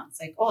you're around. It's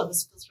like, oh,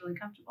 this feels really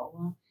comfortable.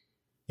 Well,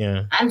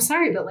 yeah. I'm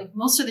sorry, but like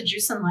most of the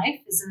juice in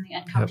life is in the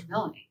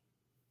uncomfortability.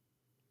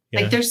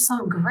 Like there's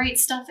some great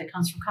stuff that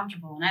comes from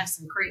comfortable, and I have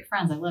some great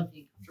friends I love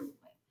being comfortable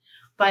with.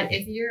 But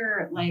if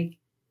you're like,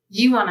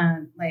 you want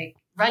to like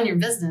run your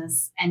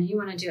business and you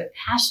want to do it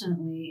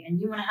passionately and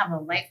you want to have a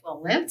life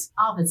well lived,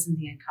 all of it's in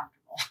the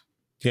uncomfortable.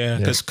 Yeah,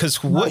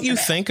 because what you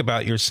think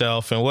about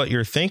yourself and what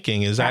you're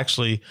thinking is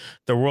actually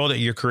the world that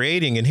you're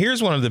creating. And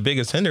here's one of the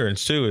biggest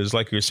hindrance too, is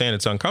like you're saying,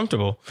 it's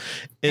uncomfortable,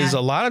 is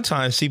a lot of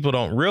times people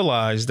don't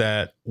realize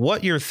that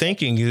what you're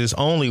thinking is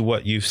only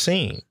what you've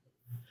seen.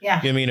 Yeah.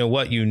 I mean, and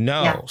what you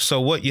know. Yeah. So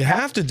what you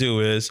have to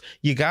do is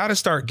you got to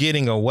start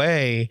getting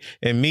away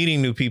and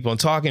meeting new people and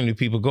talking to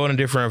people, going to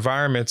different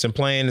environments and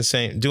playing the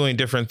same, doing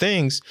different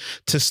things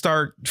to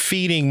start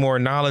feeding more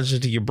knowledge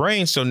into your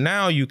brain. So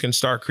now you can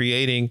start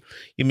creating,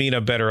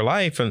 a better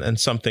life and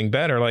something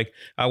better. Like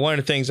one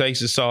of the things I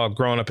used to saw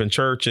growing up in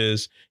church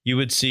is you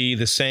would see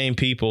the same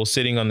people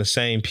sitting on the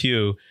same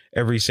pew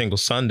every single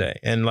Sunday.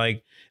 And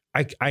like,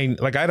 I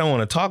don't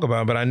want to talk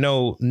about it, but I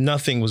know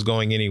nothing was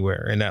going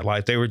anywhere in that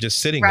life. They were just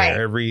sitting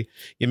there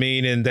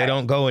and they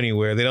don't go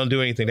anywhere. They don't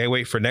do anything. They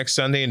wait for next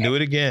Sunday and do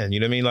it again. You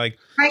know what I mean? Like,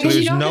 so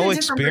there's no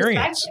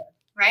experience.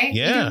 Right?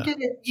 Yeah.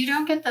 You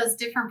don't get those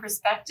different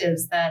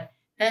perspectives that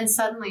then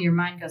suddenly your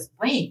mind goes,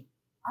 wait,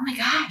 oh my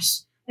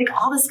gosh, like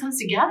all this comes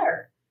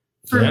together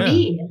for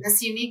me in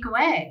this unique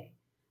way.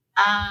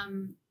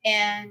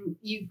 And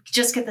you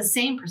just get the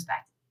same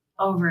perspective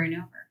over and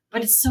over.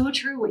 But it's so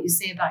true what you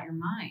say about your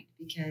mind,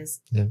 because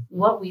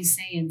what we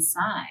say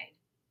inside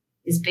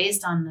is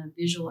based on the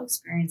visual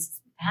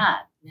experiences we've had.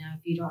 Now,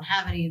 if you don't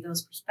have any of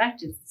those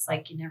perspectives, it's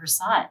like you never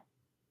saw it.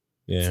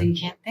 Yeah. So you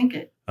can't think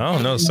it. I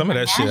don't know. Some of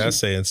that shit I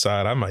say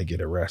inside, I might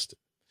get arrested.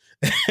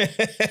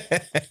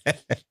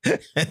 Right?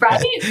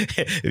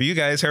 If you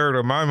guys heard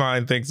what my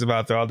mind thinks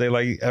about that all day,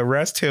 like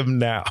arrest him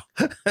now.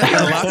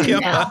 Lock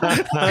him up.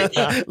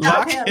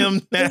 Lock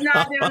him now. He's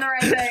not doing the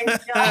right thing.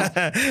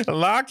 Yeah.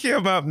 Lock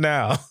him up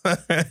now. Oh,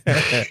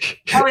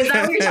 is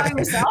that what you're telling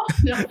yourself?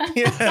 Oh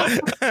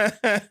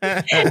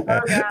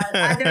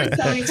God. There's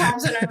so many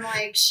times when I'm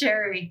like,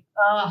 Sherry,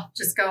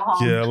 just go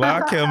home. Yeah,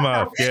 lock him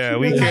up. Yeah,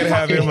 we can't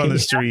have him on the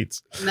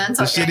streets.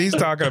 The shit he's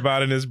talking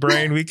about in his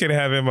brain, we can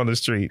have him on the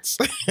streets.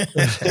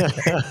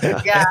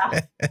 Yeah.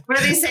 What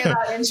do they say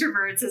about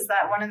introverts is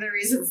that one of the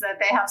reasons that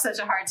they have such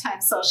a hard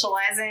time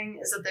socializing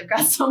is that they've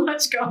got so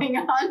much going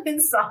on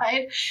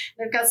inside.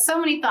 They've got so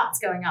many thoughts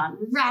going on,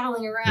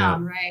 rattling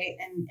around, right?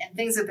 And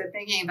things that they're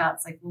thinking about.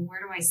 It's like, well, where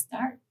do I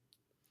start?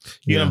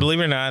 You know, believe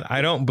it or not,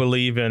 I don't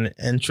believe in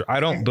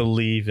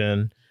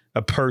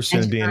a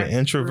person being an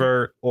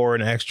introvert or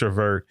an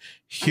extrovert.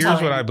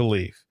 Here's what I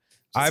believe.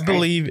 I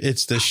believe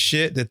it's the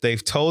shit that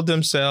they've told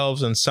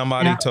themselves and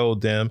somebody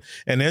told them.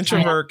 An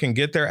introvert can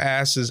get their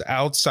asses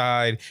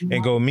outside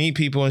and go meet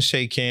people and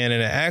shake hands,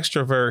 and an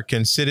extrovert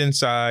can sit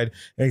inside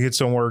and get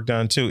some work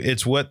done too.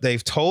 It's what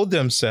they've told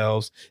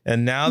themselves,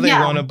 and now they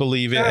want to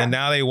believe it, and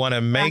now they want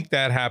to make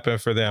that happen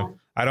for them.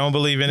 I don't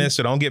believe in it.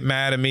 So don't get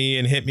mad at me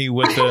and hit me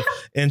with the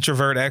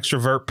introvert,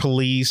 extrovert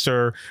police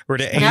or the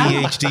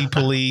ADHD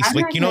police. I'm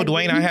Like, not you know,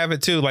 gonna- Dwayne, I have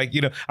it too. Like,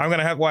 you know, I'm going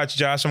to have watch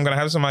Josh. I'm going to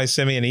have somebody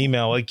send me an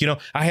email. Like, you know,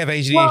 I have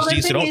ADHD. Well, the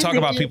so thing don't is talk that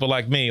about you- people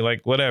like me.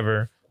 Like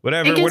whatever It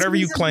gets you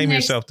used as claim an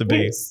yourself to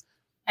be. excuse.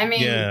 I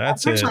mean, Yeah,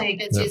 that's unfortunately, it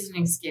gets Yeah. used as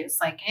an excuse.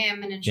 Like, hey,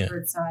 I'm an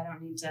introvert, so I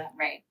don't need to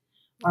write.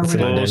 Or It's an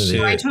whatever. identity.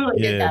 So I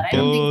totally get Yeah, that. I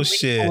don't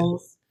bullshit.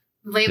 think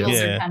labels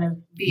Yeah. are kind of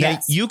Now,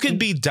 BS. you could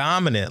be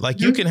dominant. Like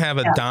you can have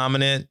a Yeah.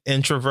 dominant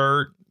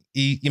introvert.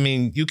 I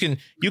mean, you can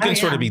Oh,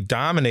 sort yeah. of be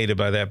dominated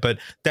by that, but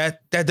that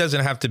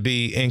doesn't have to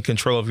be in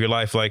control of your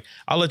life. Like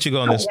I'll let you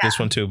go on Oh, this yeah.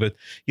 one too, but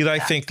I Yeah.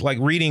 think like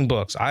reading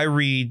books. I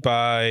read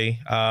by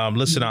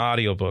listen to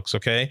audiobooks.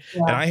 Okay.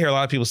 Yeah. And I hear a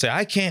lot of people say,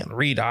 I can't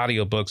read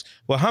audiobooks.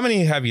 Well, how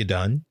many have you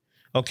done?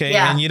 Okay.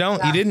 Yeah. And you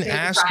Yeah. didn't Take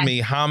your ask time.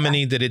 me how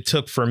many that it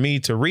took for me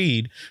to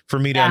read, for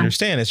me to Yeah.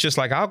 understand. It's just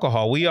like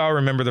alcohol. We all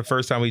remember the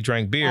first time we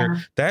drank beer.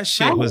 Yeah. That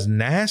shit Right. was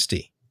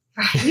nasty.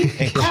 Right? And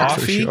Yeah.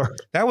 coffee, sure.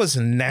 that was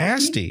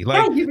nasty. Yeah, Like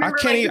you I remember,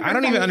 can't like, even, the I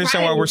don't first even time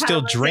understand you why tried it, we're you still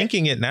kinda like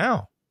drinking it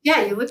now.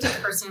 Yeah, you looked at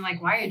the person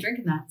like, why are you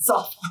drinking that? It's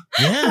awful.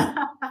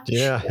 Yeah.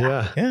 Yeah.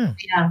 Yeah.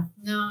 Yeah.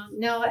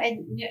 No,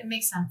 it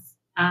makes sense.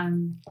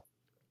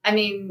 I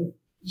mean,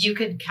 you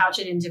could couch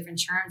it in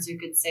different terms. You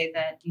could say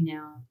that, you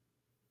know,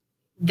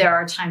 there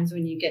are times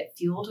when you get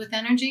fueled with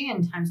energy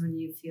and times when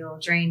you feel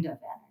drained of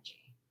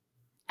energy.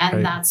 And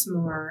Right. that's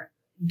more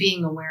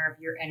being aware of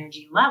your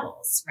energy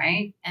levels,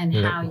 right? And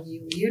Yeah. how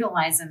you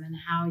utilize them and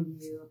how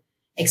you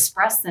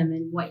express them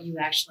and what you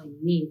actually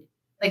need.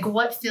 Like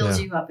what fills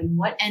Yeah. you up and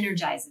what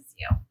energizes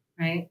you,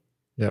 right?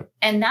 Yep.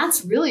 And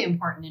that's really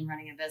important in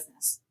running a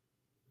business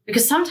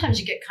because sometimes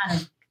you get kind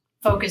of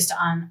focused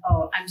on,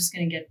 oh, I'm just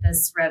going to get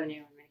this revenue.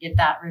 I'm going to get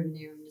that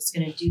revenue. I'm just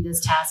going to do this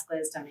task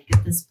list. I'm going to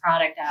get this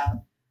product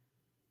out.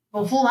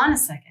 Well, hold on a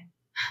second.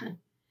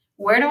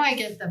 Where do I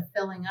get the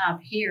filling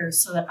up here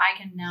so that I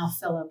can now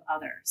fill up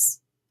others?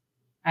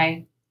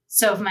 Right?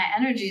 So if my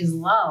energy is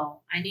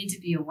low, I need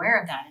to be aware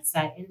of that. It's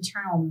that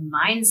internal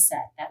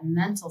mindset, that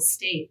mental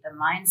state, the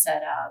mindset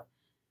of,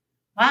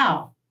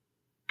 wow,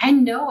 I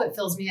know it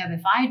fills me up.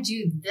 If I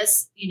do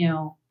this, you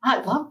know, I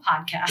love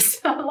podcasts.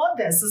 I love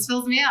this. This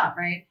fills me up,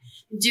 right?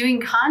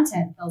 Doing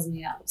content fills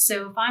me up.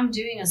 So if I'm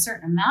doing a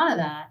certain amount of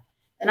that,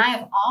 then I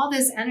have all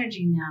this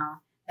energy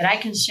now that I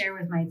can share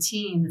with my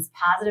team, this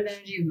positive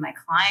energy with my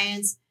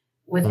clients,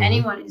 with Mhm.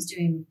 anyone who's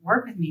doing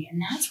work with me.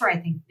 And that's where I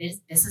think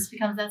business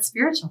becomes that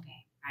spiritual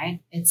game, right?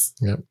 It's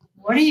Yep.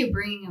 what are you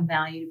bringing of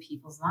value to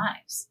people's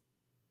lives?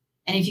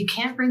 And if you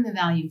can't bring the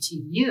value to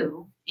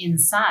you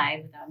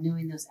inside without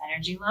knowing those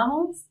energy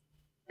levels,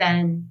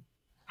 then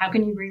how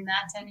can you bring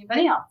that to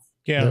anybody else?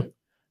 Yeah. Yep.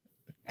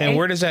 And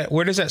Right?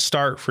 where does that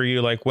start for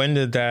you? Like when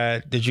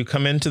did you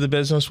come into the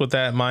business with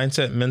that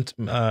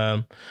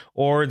mindset,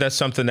 or that's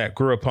something that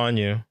grew upon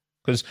you?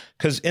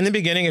 Because in the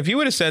beginning, if you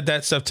would have said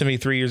that stuff to me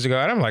 3 years ago,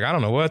 I'm like, I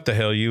don't know what the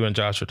hell you and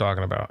Josh are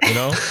talking about, you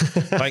know?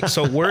 Like,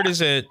 so where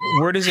does it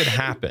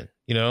happen?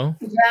 You know?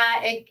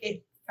 Yeah,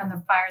 it from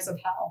the fires of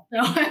hell.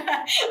 No.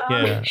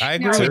 Yeah, I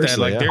agree no, with that.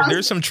 Seriously, Like yeah.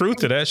 there's some truth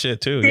to that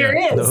shit too. There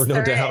Yeah. is. No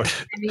there doubt.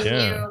 is. I mean,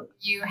 Yeah.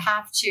 you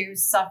have to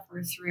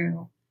suffer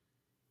through.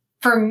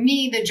 For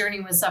me, the journey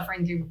was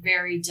suffering through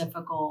very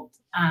difficult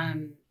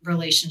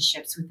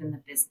relationships within the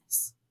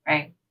business,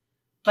 right?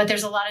 But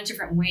there's a lot of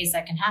different ways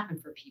that can happen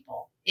for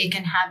people. It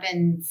can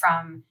happen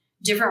from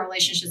different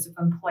relationships with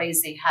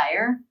employees they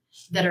hire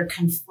that are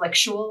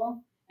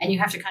conflictual, and you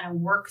have to kind of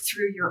work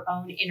through your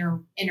own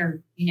inner,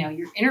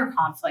 your inner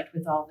conflict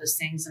with all those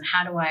things. And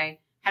how do I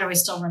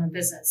still run a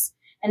business?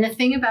 And the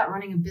thing about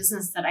running a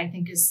business that I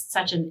think is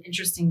such an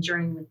interesting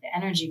journey with the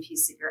energy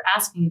piece that you're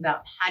asking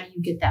about, how do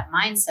you get that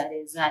mindset,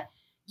 is that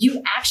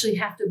you actually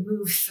have to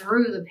move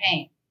through the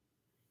pain.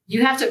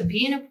 You have to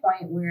be in a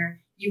point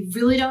where you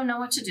really don't know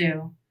what to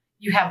do.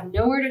 You have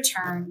nowhere to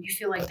turn. You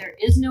feel like there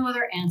is no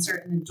other answer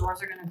and the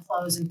doors are going to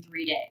close in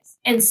 3 days.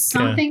 And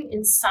something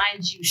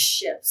inside you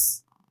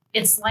shifts.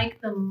 It's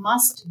like the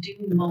must-do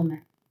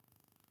moment.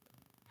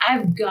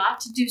 I've got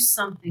to do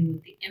something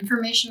with the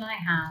information I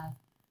have,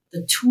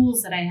 the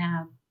tools that I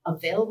have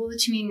available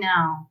to me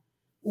now.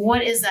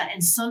 What is that?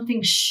 And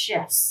something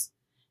shifts.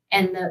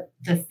 And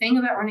the thing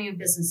about running a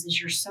business is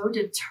you're so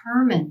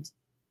determined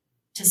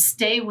to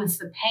stay with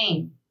the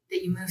pain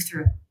that you move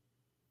through it.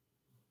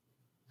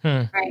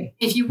 Right?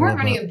 If you weren't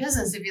running a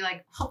business, it'd be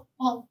like, oh,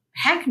 well,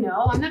 heck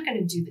no, I'm not going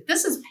to do that.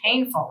 This is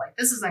painful. Like,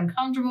 this is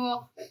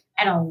uncomfortable.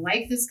 I don't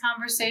like this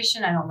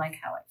conversation. I don't like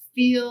how I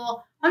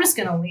feel. I'm just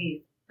going to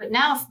leave. But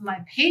now if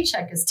my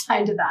paycheck is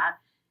tied to that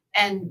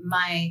and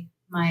my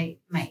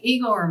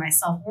ego or my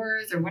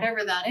self-worth or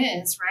whatever that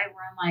is, right?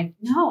 Where I'm like,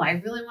 no, I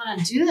really want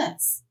to do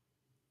this.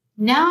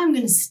 Now I'm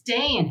going to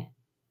stay in it.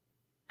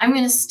 I'm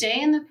going to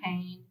stay in the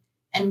pain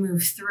and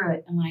move through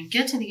it. And when I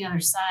get to the other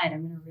side,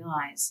 I'm going to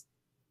realize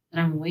that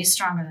I'm way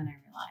stronger than I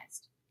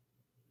realized.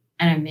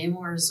 And I'm way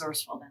more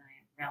resourceful than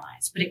I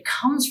realized. But it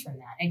comes from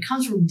that. It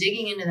comes from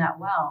digging into that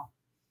well,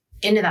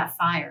 into that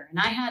fire. And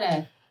I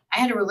had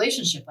a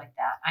relationship like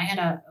that.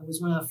 It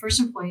was one of the first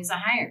employees I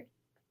hired.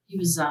 He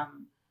was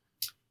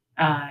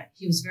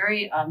he was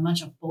very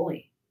much a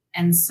bully.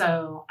 And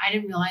so I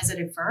didn't realize it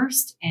at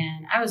first.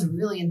 And I was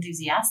really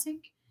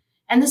enthusiastic.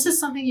 And this is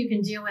something you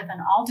can deal with on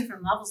all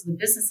different levels of the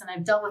business. And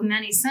I've dealt with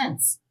many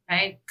since,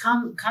 right?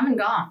 Come and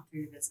gone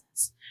through the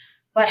business.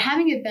 But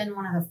having it been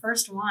one of the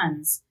first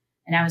ones,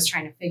 and I was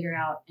trying to figure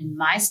out in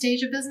my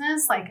stage of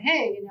business, like,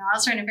 hey, I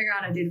was trying to figure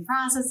out how to do the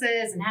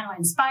processes and how do I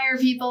inspire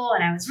people.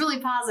 And I was really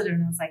positive.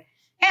 And I was like,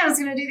 hey, I was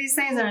going to do these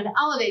things. I'm going to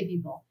elevate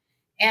people.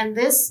 And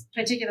this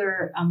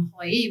particular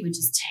employee would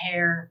just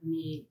tear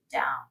me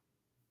down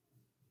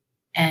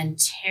and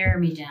tear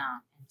me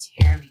down and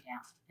tear me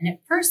down. And at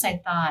first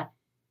I thought,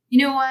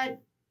 you know what?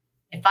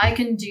 If I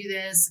can do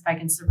this, if I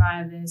can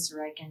survive this,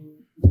 or I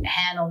can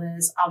handle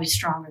this, I'll be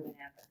stronger than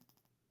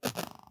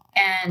ever.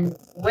 And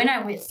when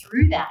I went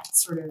through that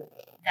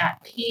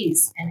that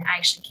piece and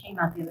actually came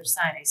out the other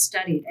side,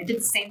 I did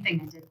the same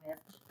thing I did with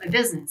my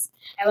business.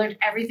 I learned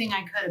everything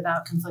I could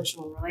about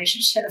conflictual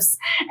relationships.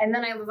 And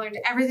then I learned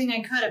everything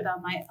I could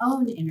about my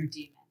own inner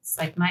demons,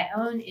 like my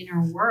own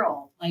inner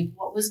world, like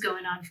what was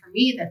going on for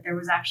me, that there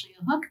was actually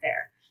a hook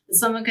there, that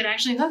someone could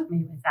actually hook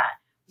me with that.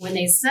 When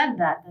they said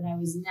that I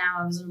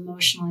was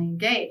emotionally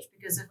engaged,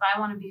 because if I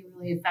want to be a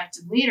really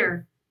effective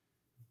leader,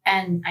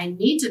 and I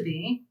need to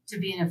be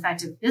an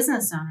effective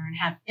business owner and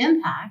have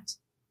impact,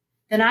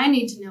 then I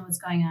need to know what's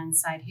going on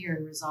inside here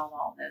and resolve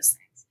all those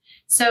things.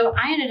 So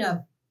I ended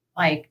up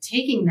like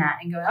taking that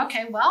and going,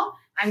 okay, well,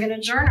 I'm going to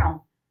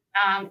journal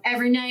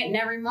every night and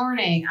every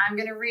morning. I'm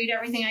going to read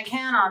everything I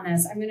can on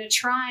this. I'm going to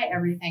try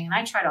everything. And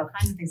I tried all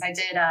kinds of things. I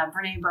did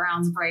Brene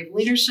Brown's Brave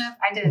Leadership.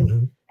 I did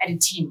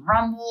Team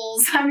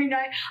Rumbles. I mean,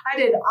 I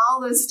did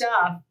all this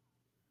stuff.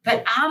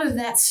 But out of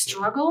that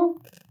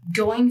struggle,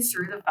 going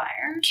through the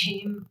fire,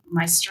 came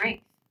my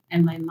strength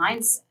and my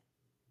mindset.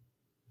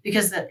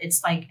 Because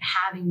it's like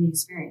having the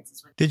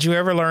experiences. Did you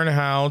ever learn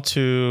how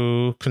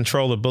to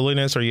control the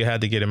bulliness, or you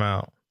had to get him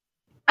out?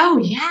 Oh,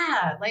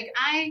 yeah. Like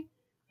I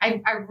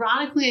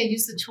ironically, I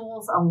use the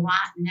tools a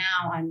lot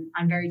now on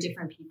very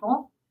different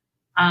people.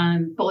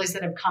 Bullies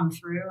that have come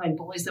through and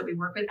bullies that we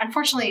work with.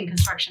 Unfortunately, in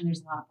construction,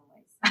 there's a lot of bullies.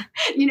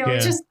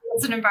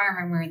 It's an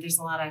environment where there's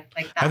a lot of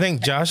like that. I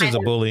think Josh is a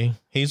bully.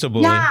 He's a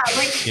bully. Yeah.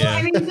 Well,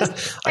 I mean,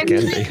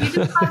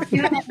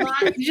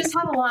 you just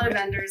have a lot of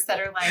vendors that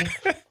are like,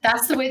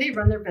 that's the way they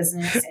run their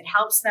business. It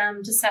helps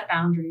them to set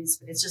boundaries,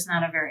 but it's just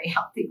not a very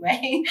healthy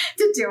way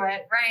to do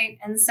it. Right.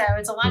 And so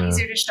it's a lot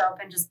easier to show up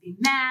and just be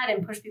mad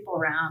and push people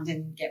around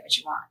and get what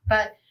you want.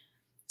 But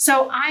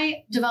so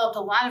I developed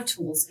a lot of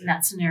tools in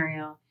that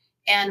scenario.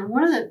 And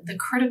one of the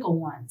critical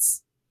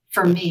ones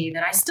for me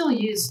that I still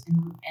use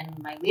in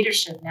my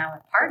leadership now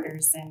with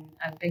partners and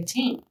a big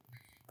team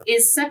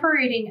is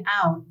separating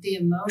out the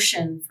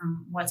emotion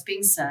from what's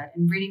being said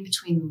and reading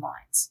between the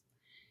lines.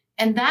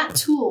 And that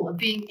tool of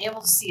being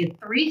able to see a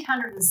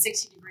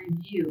 360-degree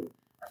view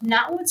of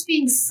not what's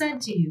being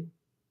said to you,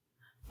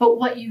 but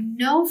what you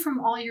know from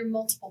all your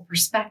multiple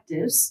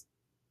perspectives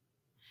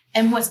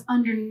and what's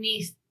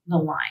underneath the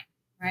line,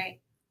 right?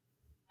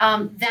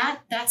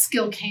 That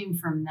skill came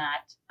from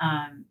that,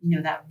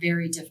 that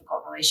very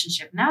difficult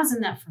relationship. And I was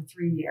in that for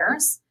 3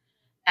 years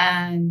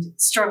and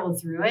struggled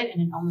through it.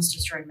 And it almost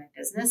destroyed my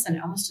business and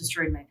it almost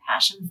destroyed my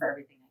passion for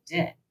everything I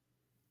did.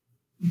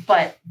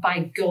 But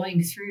by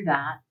going through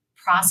that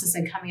process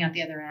and coming out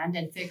the other end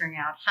and figuring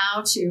out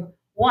how to,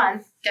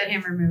 one, get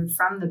him removed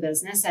from the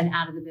business and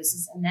out of the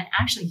business, and then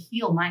actually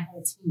heal my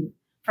whole team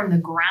from the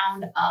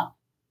ground up.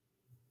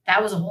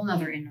 That was a whole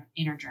nother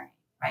inner journey,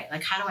 right?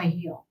 Like, how do I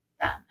heal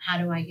them? How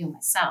do I heal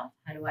myself?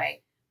 How do I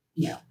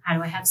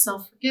have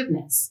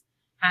self-forgiveness?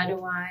 How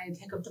do I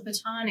pick up the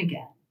baton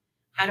again?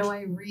 How do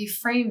I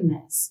reframe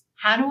this?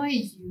 How do I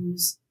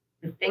use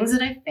the things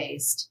that I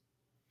faced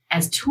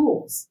as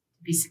tools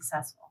to be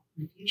successful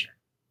in the future?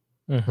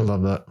 I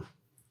love that.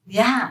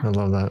 Yeah. I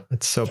love that.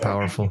 It's so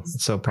powerful.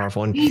 It's so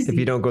powerful. And if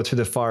you don't go through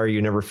the fire,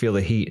 you never feel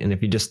the heat. And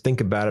if you just think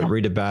about it,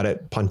 read about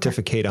it,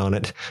 pontificate on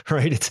it,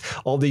 right? It's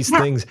all these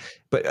things.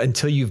 But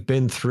until you've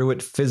been through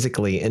it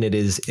physically and it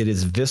is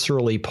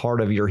viscerally part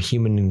of your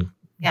human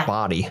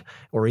body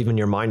or even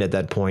your mind at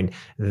that point,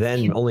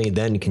 then only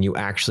then can you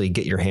actually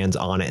get your hands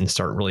on it and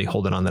start really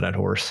holding on to that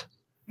horse.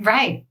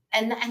 Right.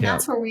 And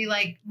that's where when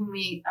I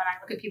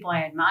look at people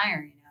I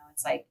admire,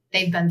 it's like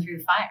they've been through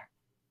the fire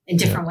in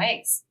different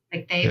ways.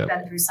 Like they've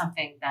been through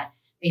something that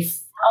they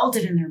felt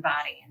it in their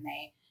body and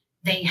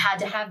they had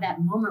to have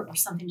that moment where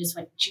something just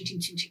went ching, ching,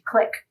 ching, ching,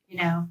 click,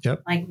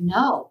 like,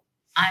 no,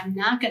 I'm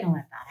not going to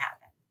let that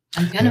happen.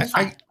 I'm going to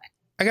find a way.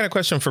 I got a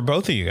question for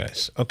both of you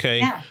guys. Okay.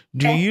 Yeah.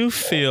 Do you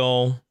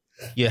feel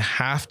you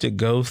have to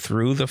go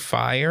through the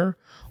fire,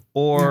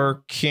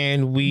 or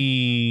can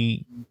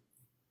we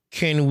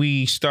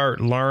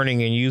start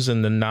learning and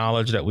using the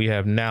knowledge that we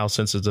have now,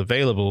 since it's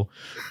available,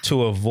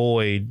 to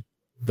avoid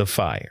the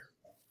fire?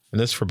 And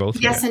this is for both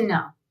of you. Yes and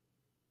no.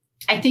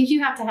 I think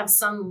you have to have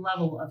some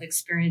level of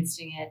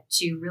experiencing it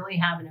to really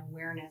have an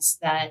awareness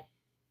that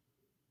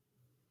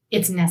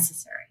it's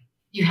necessary.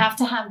 You have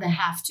to have the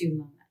have to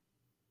moment.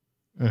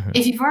 Mm-hmm.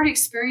 If you've already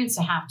experienced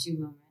a have to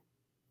moment,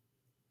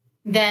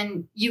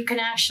 then you can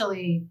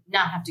actually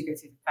not have to go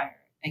through the fire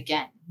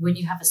again when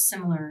you have a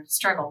similar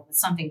struggle with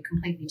something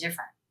completely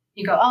different.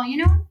 You go, oh, you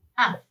know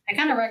what? I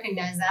kind of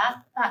recognize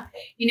that.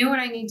 You know what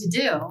I need to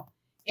do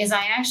is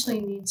I actually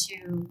need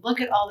to look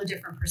at all the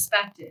different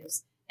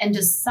perspectives and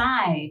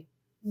decide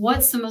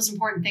what's the most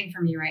important thing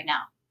for me right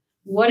now.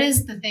 What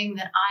is the thing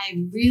that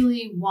I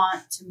really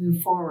want to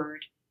move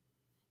forward?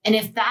 And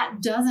if that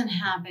doesn't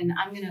happen,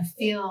 I'm going to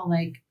feel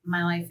like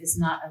my life is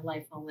not a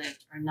life well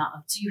lived or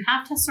not. So you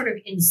have to sort of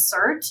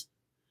insert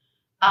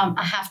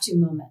a have to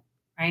moment,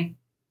 right?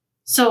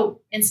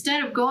 So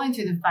instead of going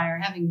through the fire,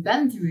 having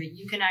been through it,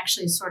 you can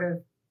actually sort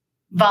of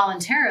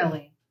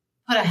voluntarily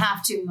put a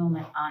have to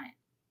moment on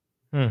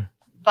it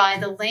by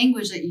the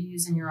language that you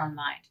use in your own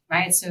mind,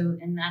 right? So,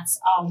 and that's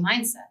all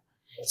mindset.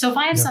 So if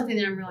I have something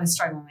that I'm really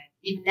struggling with,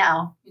 even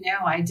now,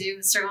 I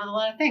do struggle with a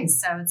lot of things.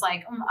 So it's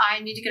like, I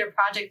need to get a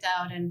project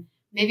out and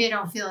maybe I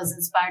don't feel as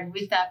inspired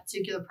with that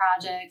particular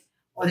project,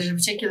 or there's a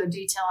particular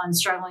detail I'm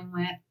struggling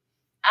with.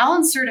 I'll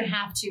insert a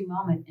have to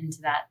moment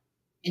into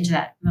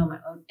that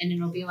moment. And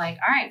it'll be like,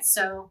 all right,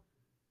 so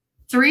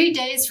 3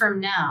 days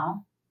from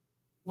now,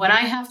 when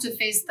I have to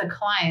face the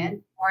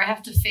client or I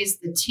have to face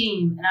the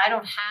team and I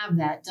don't have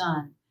that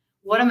done,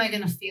 what am I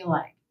going to feel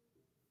like?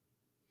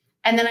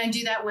 And then I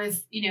do that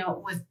with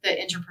the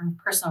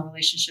interpersonal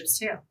relationships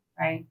too,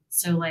 right?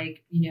 So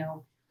like,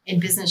 in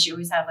business, you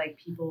always have like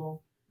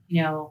people,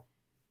 they'll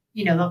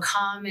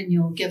come and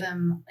you'll give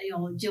them,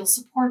 you'll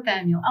support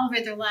them, you'll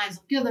elevate their lives,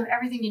 you'll give them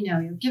everything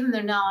you'll give them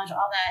their knowledge,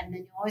 all that. And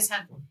then you'll always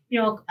have,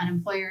 an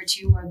employer or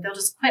two where they'll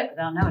just quit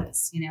without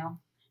notice, and all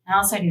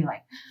of a sudden you're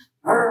like,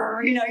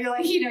 you're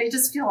like, you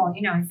just feel,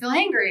 you feel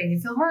angry, you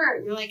feel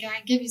hurt. You're like,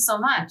 I give you so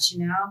much,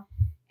 and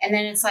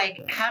then it's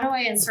like, how do I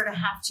insert a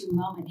have to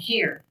moment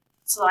here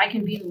so I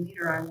can be the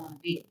leader I want to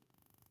be?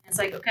 And it's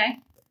like, okay,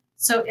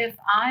 so if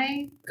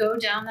I go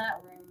down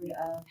that road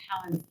of how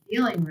I'm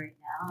feeling right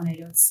now and I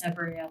don't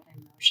separate out the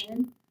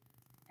emotion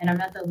and I'm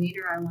not the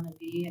leader I want to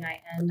be, and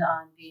I end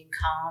on being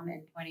calm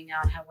and pointing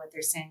out how what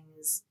they're saying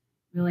is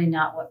really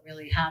not what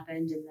really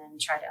happened, and then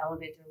try to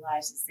elevate their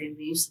lives as they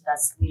leave, so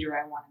that's the leader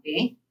I want to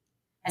be.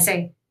 I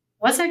say,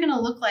 what's that going to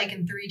look like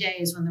in 3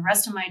 days when the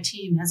rest of my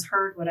team has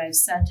heard what I've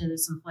said to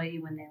this employee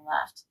when they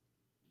left?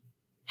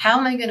 How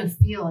am I going to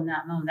feel in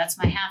that moment? That's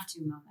my have to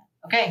moment.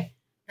 Okay,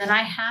 then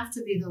I have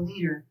to be the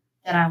leader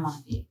that I want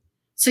to be.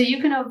 So you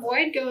can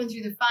avoid going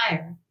through the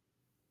fire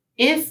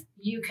if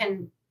you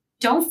can.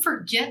 Don't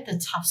forget the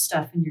tough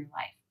stuff in your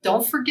life.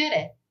 Don't forget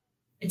it.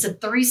 It's a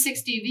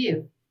 360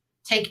 view.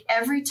 Take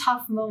every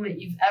tough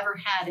moment you've ever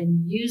had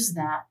and use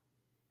that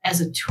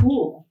as a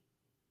tool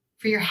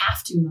for your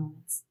have to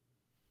moments.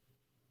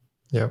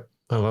 Yep.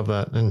 I love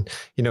that. And,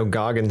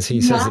 Goggins, he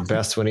says it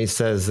best when he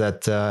says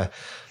that,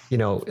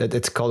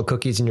 it's called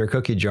cookies in your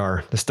cookie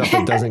jar. The stuff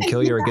that doesn't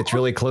kill you or gets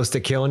really close to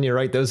killing you,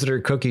 right? Those that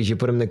are cookies, you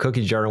put them in the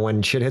cookie jar. And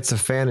when shit hits the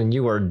fan and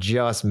you are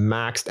just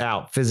maxed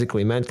out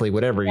physically, mentally,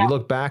 whatever, you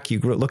look back, you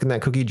look in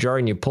that cookie jar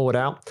and you pull it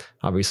out,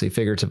 obviously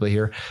figuratively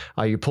here.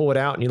 You pull it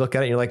out and you look at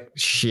it and you're like,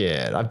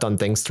 shit, I've done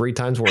things 3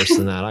 times worse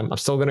than that. I'm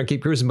still going to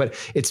keep cruising. But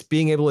it's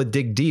being able to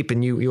dig deep.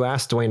 And you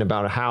asked Dwayne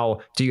about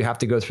how do you have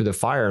to go through the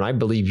fire? And I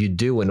believe you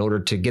do in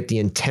order to get the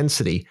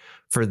intensity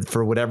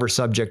for whatever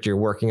subject you're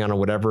working on or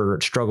whatever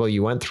struggle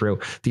you went through.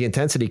 The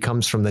intensity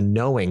comes from the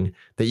knowing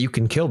that you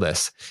can kill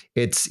this.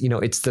 It's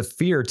the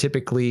fear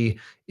typically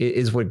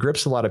is what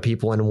grips a lot of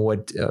people and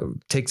what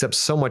takes up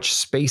so much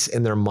space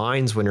in their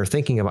minds when they're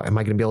thinking about, am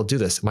I going to be able to do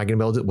this? Am I going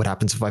to be able to do it? What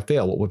happens if I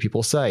fail? What would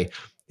people say?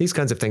 These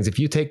kinds of things. If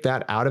you take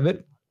that out of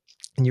it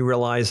and you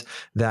realize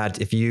that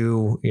if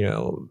you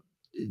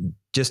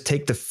just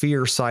take the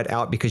fear side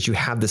out because you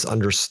have this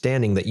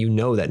understanding that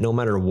that no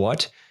matter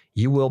what,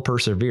 you will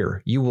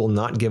persevere. You will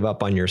not give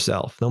up on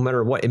yourself, no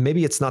matter what. And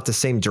maybe it's not the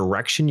same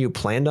direction you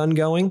planned on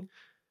going,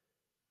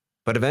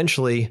 but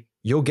eventually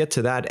you'll get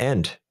to that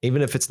end.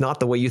 Even if it's not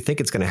the way you think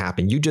it's going to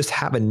happen, you just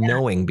have a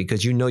knowing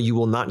because you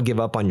will not give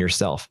up on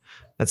yourself.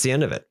 That's the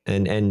end of it.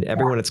 And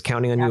everyone that's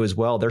counting on you as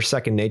well, they're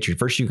second nature.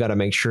 First, you got to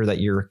make sure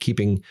that you're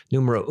keeping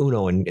numero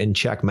uno in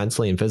check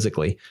mentally and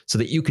physically so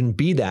that you can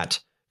be that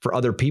for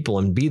other people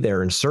and be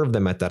there and serve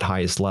them at that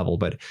highest level.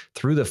 But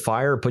through the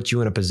fire puts you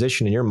in a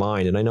position in your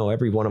mind. And I know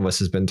every one of us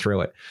has been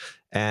through it.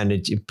 And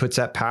it puts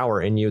that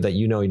power in you that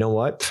you know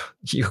what?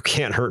 You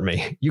can't hurt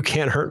me. You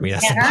can't hurt me.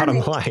 That's the bottom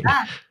line.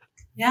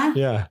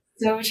 Yeah.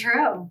 So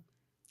true.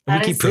 And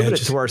we keep proving it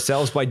to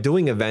ourselves by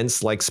doing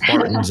events like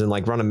Spartans and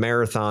like running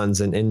marathons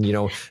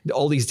and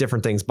all these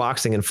different things,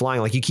 boxing and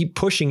flying. Like you keep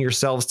pushing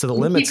yourselves to the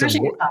limits of,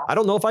 I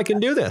don't know if I can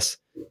do this.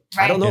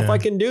 Right. I don't know if I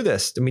can do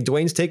this. I mean,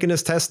 Dwayne's taking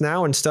his test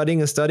now and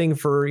studying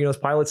for, his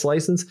pilot's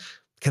license.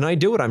 Can I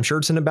do it? I'm sure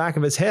it's in the back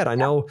of his head. I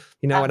know,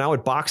 and now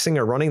with boxing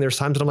or running, there's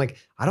times when I'm like,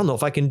 I don't know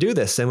if I can do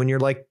this. And when you're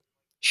like,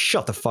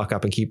 shut the fuck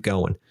up and keep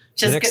going.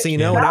 The next thing you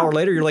know, an hour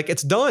later, you're like,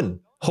 it's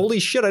done. Holy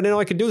shit. I didn't know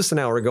I could do this an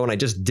hour ago. And I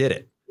just did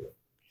it.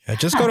 Yeah,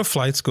 just go to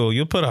flight school.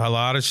 You'll put a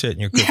lot of shit in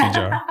your cookie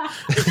jar.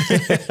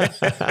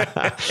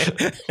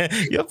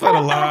 You'll put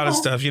a lot of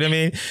stuff. You know what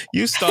I mean?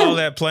 You stall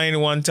that plane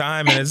one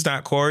time and it's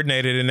not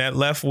coordinated, and that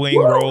left wing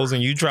rolls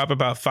and you drop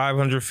about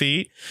 500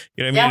 feet.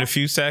 You know what I mean? In a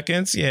few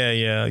seconds.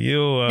 Yeah.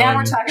 You'll. Now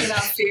we're talking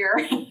about fear.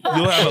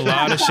 You'll have a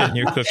lot of shit in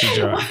your cookie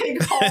jar.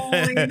 Like,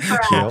 holy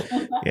crap.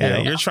 Yeah,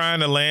 you're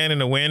trying to land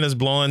and the wind is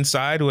blowing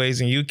sideways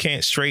and you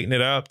can't straighten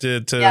it up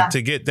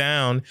to get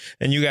down,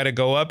 and you got to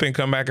go up and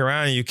come back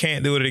around, and you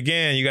can't do it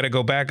again. You got to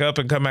go back up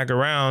and come back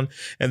around.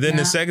 And then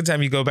the second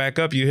time you go back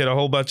up, you hit a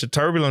whole bunch of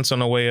turbulence on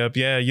the way up.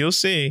 Yeah, you'll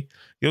see.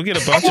 You'll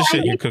get a bunch of shit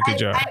in your cookie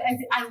jar.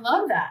 I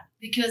love that,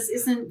 because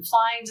isn't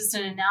flying just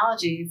an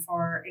analogy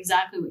for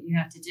exactly what you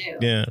have to do?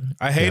 Yeah.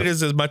 I hate it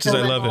as much as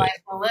I love it.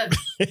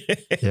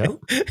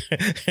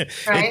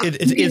 Right?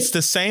 It's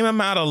the same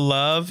amount of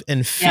love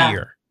and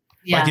fear.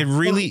 Yeah. Like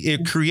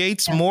it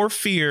creates more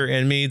fear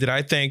in me that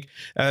I think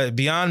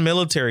beyond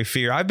military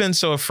fear. I've been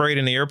so afraid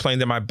in the airplane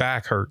that my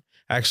back hurt.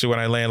 Actually, when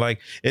I land, like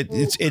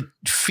it's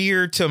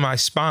fear to my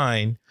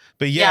spine.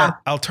 But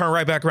I'll turn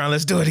right back around.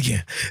 Let's do it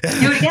again. Do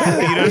it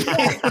again. You know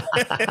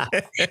what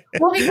I mean?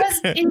 Well,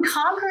 because in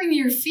conquering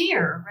your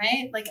fear,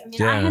 right? Like, I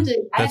mean,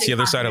 that's the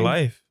other side of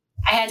life.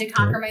 I had to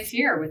conquer my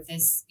fear with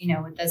this,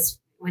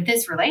 with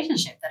this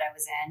relationship that I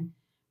was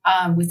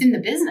in within the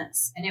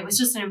business, and it was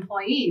just an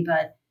employee,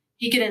 but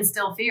he could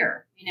instill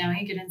fear.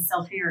 He could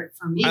instill fear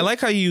for me. I like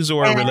how you use the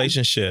word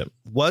relationship.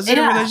 Was it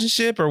a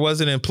relationship or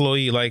was it an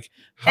employee? Like,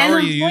 how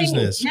are you using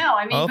this? No,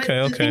 I mean,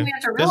 okay.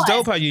 That's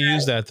dope how you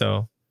use that,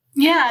 though.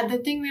 Yeah, the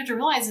thing we have to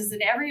realize is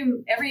that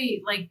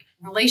every like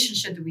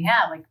relationship that we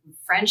have, like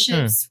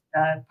friendships,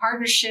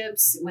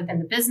 partnerships within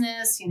the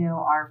business,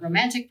 our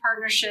romantic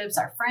partnerships,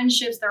 our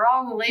friendships, they're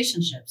all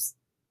relationships.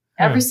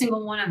 Every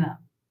single one of them.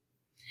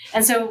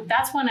 And so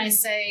that's when I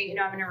say,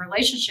 I'm in a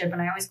relationship,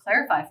 and I always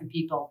clarify for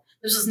people,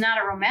 this was not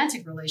a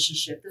romantic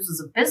relationship. This was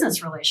a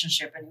business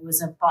relationship, and it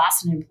was a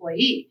boss and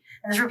employee.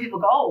 And that's where people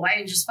go, oh, why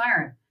didn't you just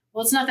fire him?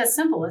 Well, it's not that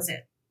simple, is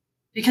it?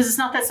 Because it's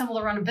not that simple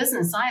to run a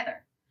business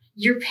either.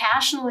 You're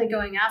passionately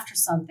going after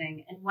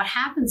something. And what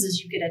happens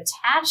is you get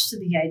attached to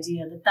the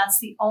idea that that's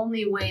the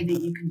only way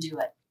that you can do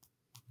it.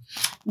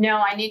 No,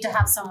 I need to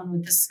have someone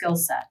with this skill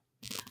set.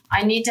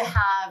 I need to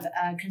have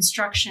a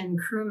construction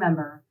crew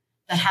member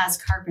that has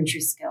carpentry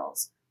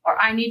skills, or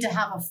I need to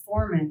have a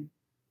foreman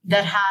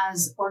that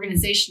has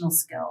organizational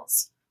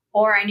skills,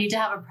 or I need to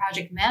have a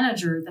project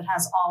manager that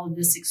has all of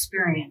this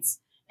experience.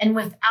 And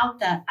without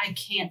that, I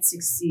can't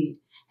succeed.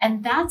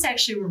 And that's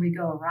actually where we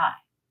go awry.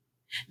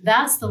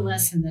 That's the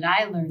lesson that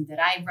I learned, that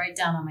I write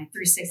down on my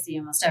 360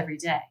 almost every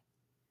day.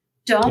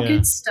 Don't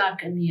get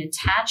stuck in the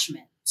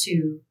attachment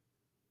to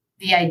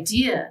the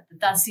idea that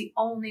that's the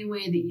only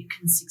way that you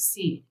can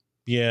succeed.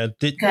 Yeah.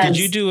 Did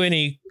you do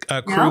any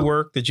crew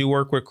work? Did you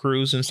work with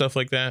crews and stuff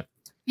like that?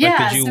 Yeah.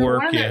 Like, did you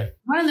work?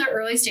 One of the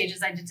early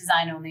stages, I did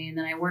design only, and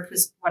then I worked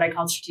with what I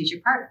called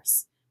strategic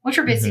partners, which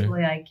were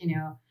basically like,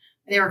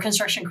 they were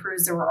construction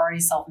crews that were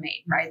already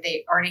self-made, right?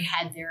 They already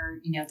had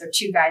their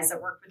two guys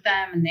that worked with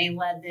them, and they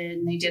led it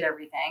and they did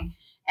everything.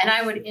 And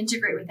I would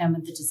integrate with them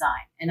with the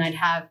design, and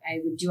I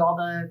would do all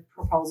the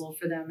proposal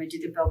for them. I do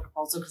the bill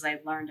proposal because I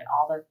learned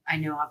all that I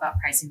know about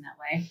pricing that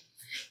way.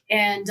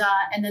 And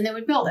then they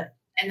would build it.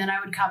 And then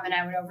I would come and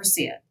I would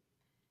oversee it.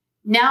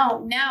 Now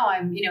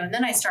I'm, and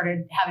then I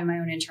started having my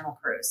own internal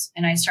crews,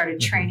 and I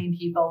started training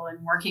people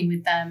and working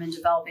with them and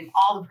developing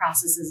all the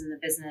processes in the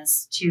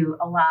business to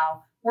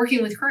allow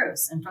working with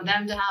crews and for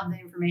them to have the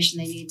information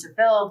they need to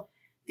build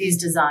these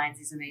designs,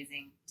 these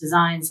amazing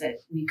designs that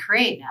we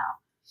create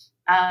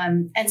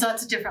now. And so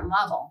it's a different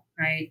level,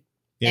 right?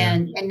 Yeah.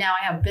 And now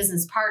I have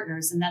business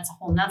partners, and that's a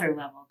whole nother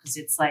level, because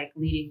it's like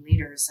leading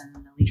leaders,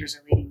 and the leaders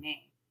are leading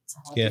me.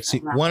 See,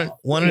 one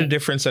of the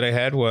difference that I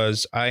had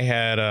was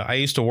I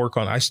used to work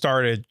I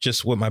started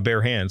just with my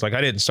bare hands. Like, I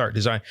didn't start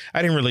design.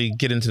 I didn't really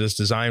get into this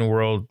design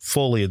world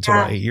fully until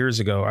 8 years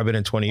ago. I've been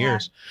in 20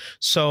 years.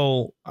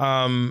 So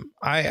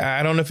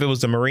I don't know if it was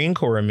the Marine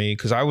Corps in me,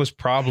 because I was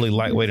probably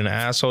lightweight and an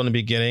asshole in the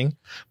beginning,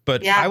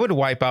 but I would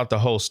wipe out the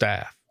whole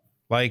staff.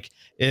 Like,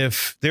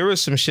 if there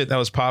was some shit that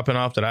was popping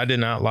off that I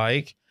did not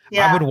like,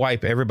 I would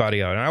wipe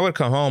everybody out. And I would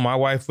come home. My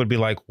wife would be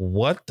like,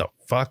 what the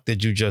fuck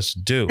did you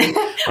just do?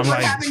 I'm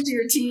what happened to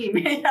your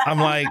team? I'm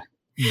like,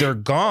 they're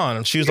gone.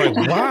 And she was like,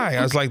 why?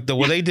 I was like,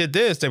 well, they did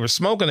this. They were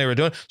smoking. They were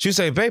doing. She would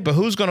say, babe, but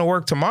who's going to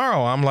work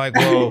tomorrow? I'm like,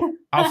 well,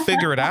 I'll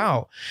figure it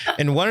out.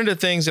 And one of the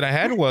things that I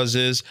had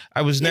is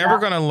I was never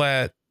going to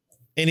let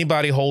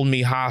anybody hold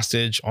me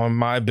hostage on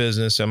my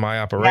business and my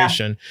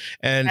operation.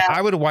 And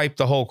I would wipe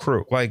the whole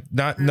crew, like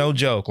no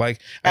joke. Like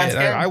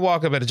I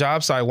walk up at a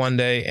job site one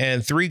day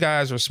and 3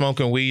 guys were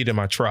smoking weed in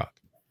my truck.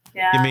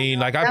 Yeah. I mean,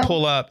 like, I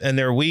pull up and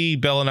they're weed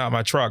belling out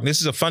my truck.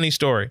 This is a funny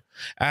story.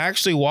 I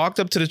actually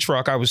walked up to the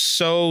truck. I was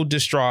so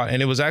distraught.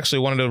 And it was actually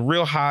one of the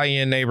real high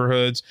end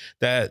neighborhoods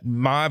that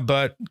my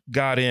butt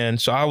got in.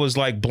 So I was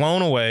like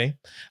blown away.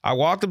 I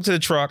walked up to the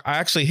truck. I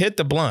actually hit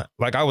the blunt.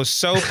 Like, I was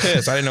so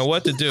pissed. I didn't know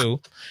what to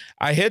do.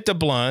 I hit the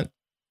blunt.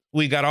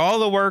 We got all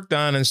the work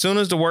done. And as soon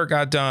as the work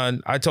got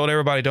done, I told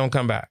everybody, don't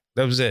come back.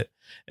 That was it.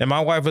 And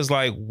my wife was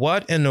like,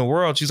 what in the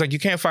world? She's like, you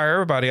can't fire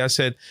everybody. I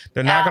said,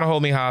 they're not going to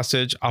hold me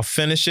hostage. I'll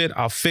finish it.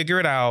 I'll figure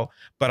it out.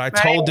 But I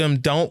told them,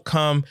 don't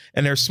come.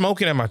 And they're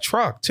smoking in my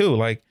truck too.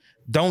 Like,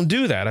 don't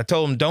do that. I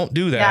told them, don't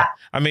do that. Yeah.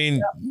 I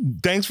mean,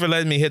 thanks for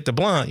letting me hit the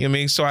blunt, you know what I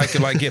mean? So I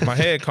could like get my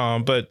head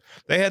calm, but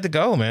they had to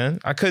go, man.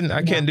 I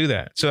can't do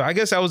that. So I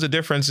guess that was the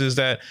difference, is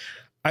that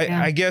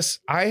I guess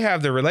I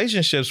have the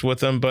relationships with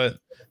them, but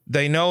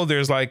they know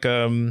there's like,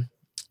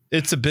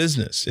 it's a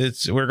business.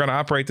 We're going to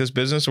operate this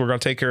business. We're going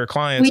to take care of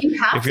clients.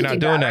 If you're not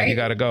doing that, right? You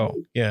got to go.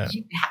 Yeah.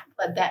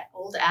 But that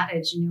old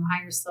adage,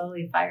 hire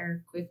slowly,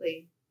 fire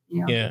quickly.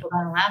 People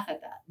don't laugh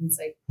at that. And it's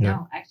like,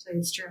 no, actually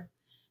it's true.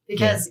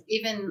 Because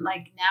even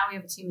like now we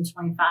have a team of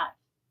 25,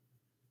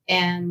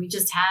 and we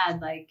just had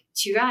like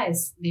 2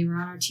 guys. They were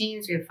on our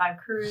teams. We have 5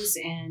 crews,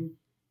 and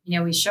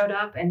we showed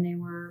up and they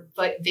were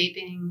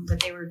vaping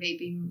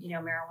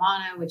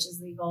marijuana, which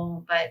is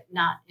legal, but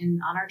not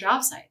on our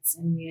job sites.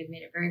 And we had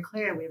made it very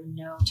clear we have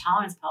no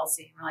tolerance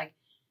policy. And we're like,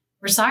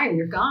 we're sorry,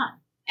 you're gone.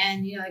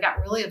 And they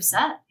got really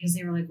upset because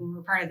they were like, well,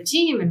 we're part of the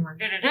team and we're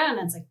da-da-da. And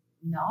it's like,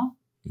 no.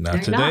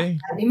 Not today.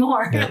 Not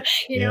anymore. But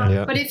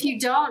if you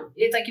don't,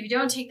 it's like, if you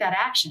don't take that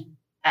action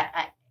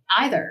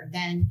either,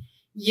 then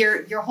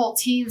your whole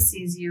team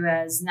sees you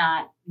as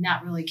not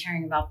really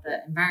caring about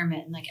the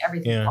environment, and like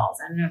everything falls.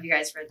 I don't know if you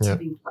guys read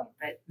Tipping Point,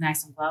 but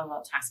Maxim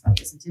Gladwell talks about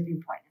this in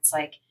Tipping Point. It's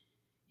like,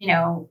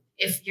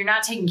 if you're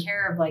not taking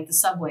care of like the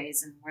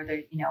subways and where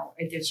they're,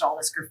 if there's all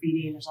this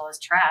graffiti and there's all this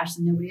trash,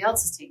 then nobody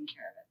else is taking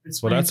care of it.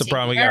 Well, that's the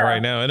problem we got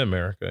right now in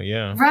America.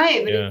 Yeah.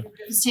 Right. But if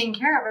it's taken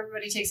care of,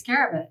 everybody takes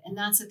care of it. And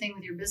that's the thing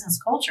with your business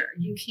culture.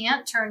 You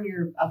can't turn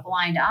a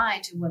blind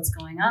eye to what's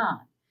going on.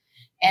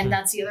 And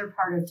that's the other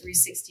part of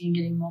 360 and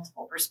getting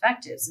multiple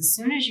perspectives. As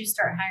soon as you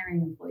start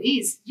hiring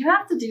employees, you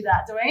have to do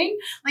that, Dwayne.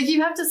 Like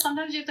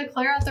sometimes you have to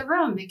clear out the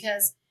room,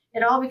 because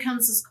it all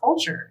becomes this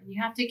culture. And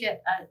you have to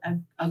get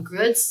a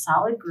good,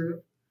 solid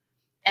group.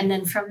 And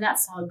then from that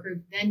solid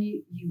group, then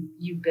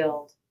you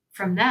build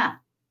from that.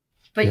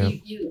 But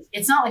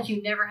it's not like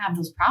you never have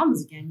those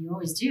problems again. You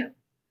always do.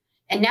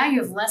 And now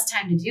you have less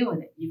time to deal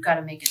with it. You've got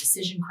to make a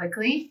decision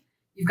quickly.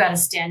 You've got to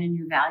stand in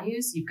your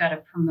values. You've got to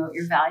promote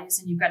your values,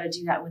 and you've got to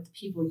do that with the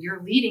people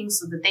you're leading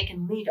so that they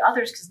can lead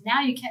others, because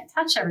now you can't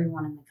touch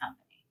everyone in the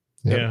company.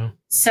 Yeah.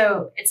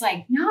 So it's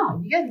like,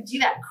 no, you got to do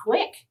that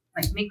quick,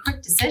 like make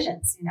quick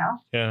decisions,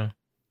 Yeah.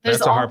 That's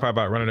the hard part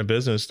about running a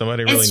business.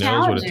 Nobody really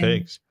knows what it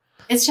takes.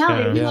 It's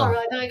challenging. People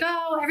are they're like,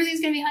 oh,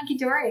 everything's going to be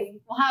hunky-dory.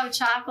 We'll have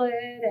chocolate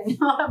and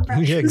we'll have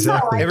breakfast. Yeah,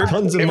 exactly.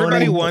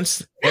 Everybody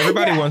wants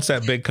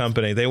that big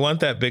company. They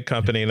want that big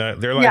company.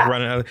 And they're like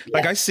running.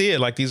 Like I see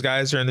it, like these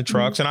guys are in the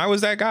trucks, and I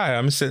was that guy.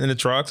 I'm sitting in the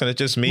trucks and it's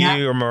just me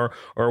or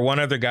one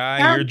other guy.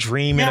 Yeah. You're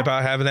dreaming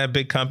about having that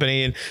big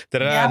company and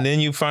and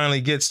then you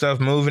finally get stuff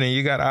moving and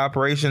you got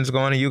operations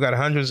going and you got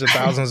hundreds of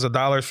thousands of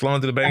dollars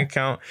flowing to the bank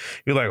account.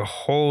 You're like,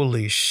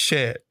 holy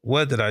shit,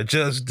 what did I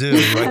just do?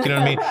 Like, you know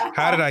what I mean?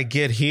 How did I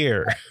get here?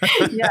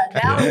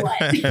 Now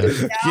what?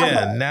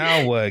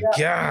 Now what?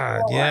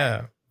 God,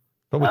 yeah.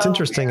 But what's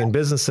interesting in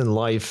business and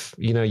life,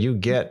 you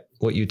get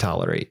what you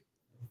tolerate.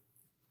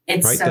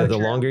 It's right. So the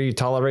longer you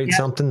tolerate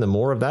something, the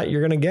more of that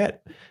you're going to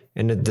get.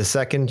 And the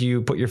second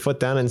you put your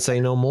foot down and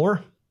say no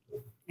more,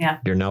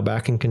 you're now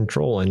back in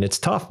control. And it's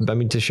tough. I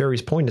mean, to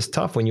Sherry's point, it's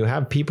tough when you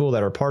have people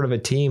that are part of a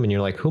team and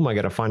you're like, who am I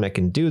going to find that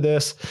can do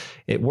this?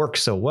 It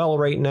works so well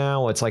right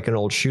now. It's like an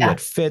old shoe that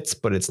fits,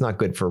 but it's not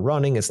good for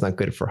running. It's not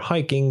good for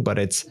hiking, but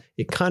it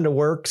kind of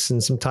works.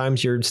 And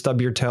sometimes you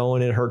stub your toe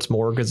and it hurts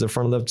more because the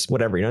front of the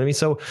whatever, you know what I mean?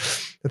 So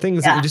the thing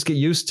is that you just get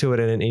used to it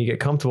and you get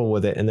comfortable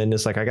with it. And then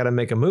it's like, I got to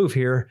make a move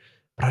here,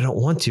 but I don't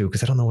want to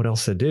because I don't know what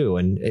else to do.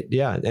 And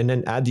and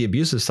then add the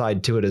abusive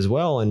side to it as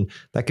well. And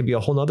that could be a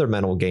whole nother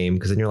mental game,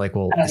 because then you're like,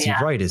 well, is he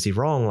right? Is he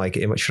wrong? Like,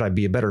 should I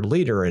be a better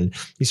leader? And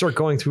you start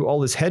going through all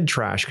this head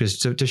trash, because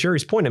to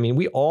Sherry's point, I mean,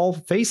 we all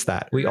face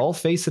that. We all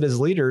face it as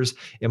leaders.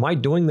 Am I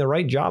doing the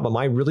right job? Am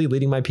I really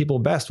leading my people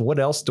best? What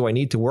else do I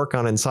need to work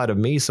on inside of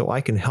me so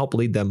I can help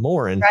lead them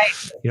more? And,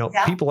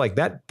 people like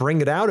that bring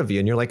it out of you.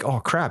 And you're like, oh,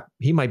 crap,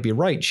 he might be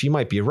right. She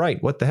might be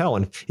right. What the hell?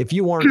 And if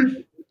you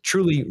aren't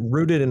truly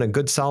rooted in a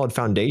good, solid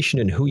foundation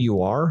in who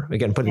you are,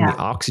 again, putting the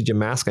oxygen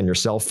mask on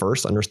yourself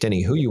first,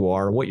 understanding who you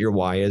are, what your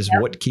why is,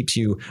 what keeps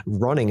you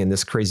running in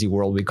this crazy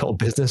world we call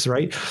business,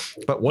 right?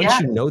 But once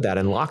you know that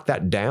and lock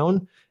that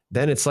down,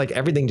 then it's like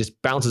everything just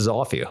bounces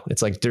off you.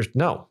 It's like,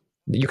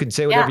 you can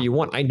say whatever you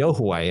want. I know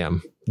who I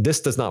am.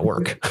 This does not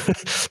work.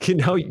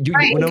 No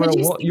matter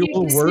what, your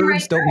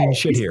words don't mean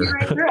shit here.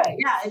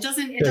 It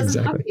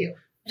doesn't hook you.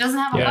 It doesn't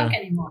have a hook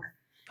anymore.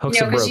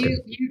 Because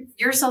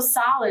you're so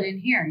solid in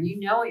here.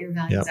 You know what your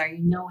values are.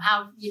 You know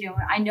how,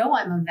 I know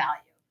I'm of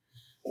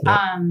value.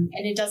 And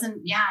it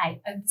doesn't,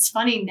 it's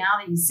funny now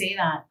that you say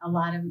that. A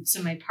lot of,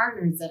 so my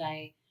partners that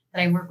I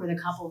work with, a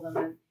couple of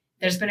them,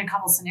 there's been a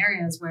couple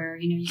scenarios where,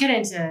 you get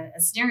into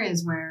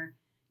scenarios where,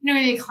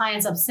 maybe a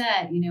client's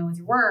upset, with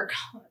your work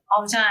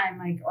all the time,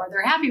 like, or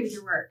they're happy with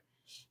your work.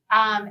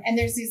 And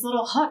there's these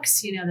little hooks,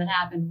 that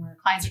happen where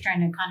clients are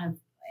trying to kind of,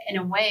 in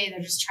a way,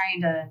 they're just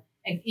trying to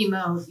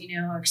emote,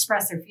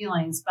 express their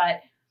feelings.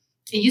 But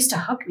it used to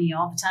hook me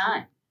all the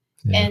time.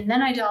 Yeah. And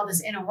then I did all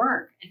this inner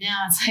work. And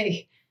now it's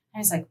like, I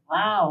was like,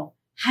 wow,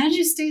 how did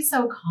you stay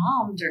so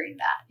calm during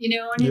that? You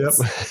know, and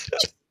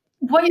it's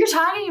what you're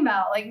talking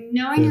about, like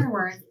knowing your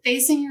worth,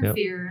 facing your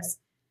fears,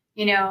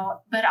 you know,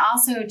 but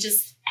also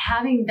just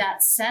having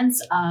that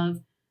sense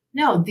of,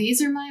 no,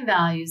 these are my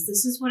values.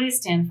 This is what I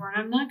stand for. And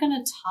I'm not going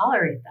to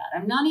tolerate that.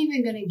 I'm not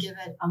even going to give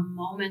it a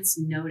moment's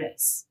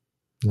notice.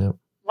 Yep.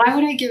 Why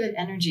would I give it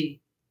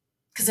energy?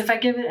 Because if I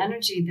give it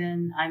energy,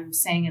 then I'm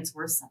saying it's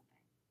worth something.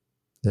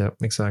 Yeah,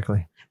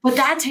 exactly. But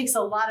that takes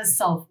a lot of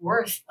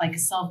self-worth, like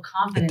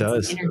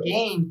self-confidence, and inner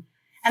game.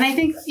 And I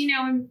think, you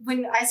know,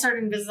 when I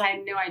started in business, I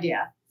had no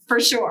idea for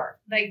sure.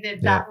 Like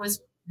that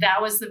was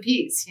the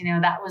piece, you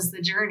know, that was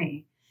the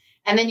journey.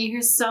 And then you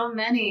hear so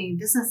many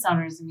business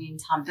owners. I mean,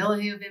 Tom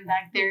Bilyeu of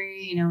Impact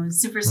Theory, you know, is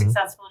super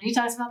successful. And he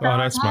talks about that all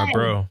the time. That's my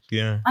bro.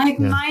 Yeah. Like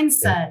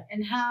mindset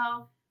and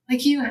how,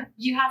 like you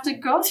have to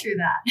go through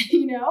that,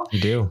 you know? You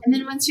do. And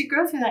then once you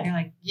go through that, you're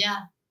like, yeah,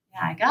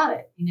 I got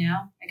it. You know,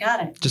 I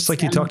got it. Just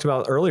like you talked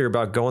about earlier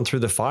about going through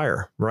the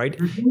fire, right?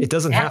 Mm-hmm. It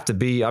doesn't have to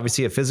be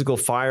obviously a physical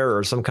fire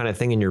or some kind of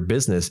thing in your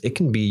business. It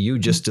can be you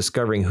just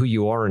discovering who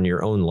you are in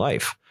your own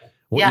life.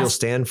 What you'll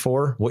stand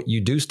for, what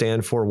you do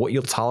stand for, what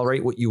you'll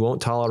tolerate, what you won't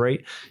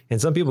tolerate.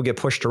 And some people get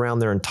pushed around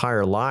their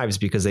entire lives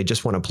because they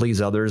just want to please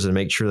others and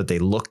make sure that they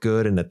look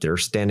good and that they're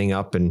standing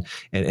up and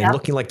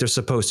looking like they're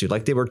supposed to,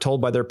 like they were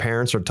told by their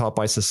parents or taught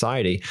by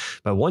society.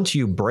 But once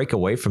you break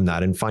away from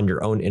that and find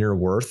your own inner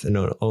worth and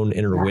own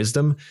inner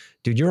wisdom,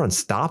 dude, you're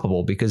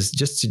unstoppable. Because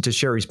just to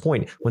Sherry's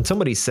point, when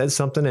somebody says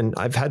something, and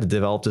I've had to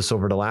develop this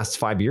over the last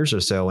 5 years or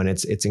so, and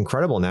it's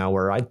incredible now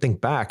where I think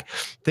back,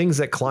 things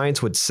that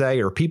clients would say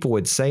or people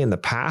would say in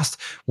the past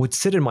would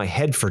sit in my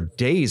head for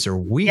days or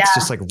weeks,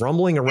 just like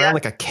rumbling around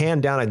like a can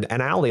down an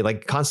alley,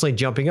 like constantly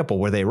jumping up. Well,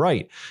 were they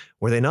right?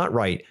 Were they not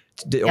right?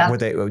 Were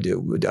they?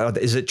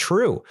 Is it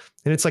true?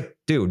 And it's like,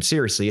 dude,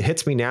 seriously, it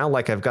hits me now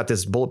like I've got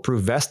this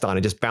bulletproof vest on.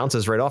 It just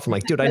bounces right off. I'm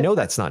like, dude, I know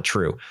that's not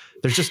true.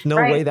 There's just no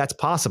way that's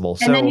possible.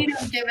 And then you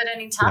don't give it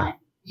any time.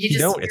 You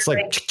don't. It's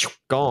like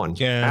gone.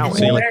 Yeah.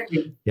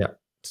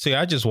 See,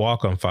 I just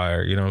walk on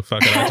fire, you know,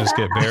 fuck it. I just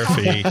get bare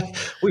feet. I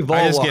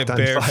just get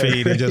bare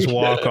feet and just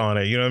walk on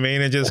it. You know what I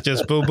mean? And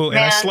just boo boo. And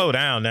I slow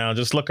down now.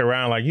 Just look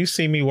around like, you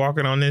see me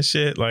walking on this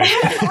shit? Like,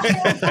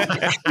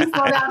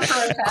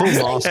 cool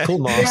moss. Cool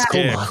moss.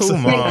 Go ahead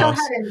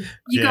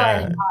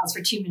and pause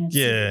for 2 minutes.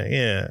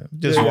 Yeah.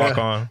 Just walk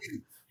on.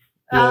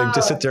 Yeah,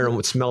 just sit there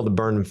and smell the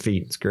burning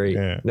feet. It's great.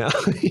 Yeah. No,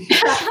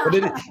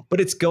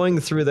 but it's going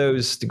through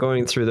those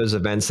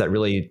events that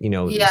really, you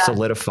know,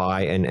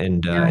 solidify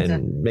and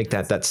make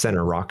that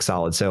center rock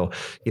solid. So,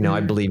 you know,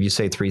 I believe you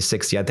say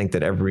 360. I think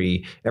that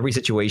every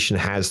situation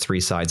has three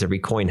sides. Every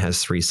coin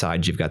has three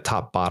sides. You've got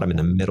top, bottom, and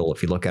the middle.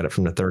 If you look at it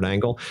from the third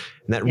angle,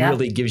 and that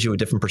really gives you a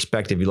different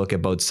perspective. You look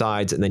at both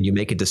sides, and then you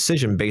make a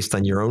decision based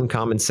on your own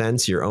common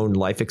sense, your own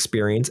life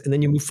experience, and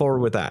then you move forward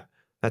with that.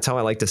 That's how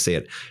I like to see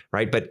it,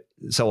 right? But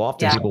so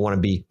often people want to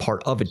be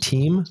part of a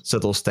team. So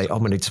they'll say, oh,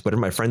 I'm going to just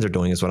whatever my friends are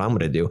doing is what I'm going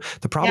to do.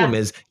 The problem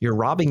is you're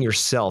robbing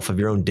yourself of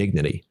your own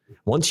dignity.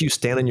 Once you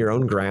stand on your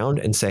own ground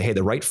and say, hey,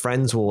 the right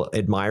friends will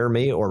admire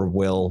me or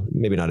will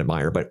maybe not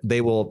admire, but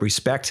they will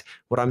respect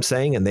what I'm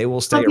saying and they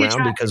will stay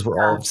around because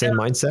we're all the same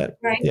mindset.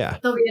 Right. Yeah.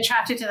 They'll be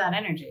attracted to that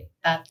energy.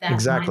 That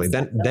exactly.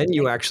 Then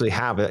you actually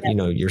have it, you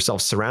know,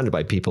 yourself surrounded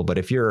by people. But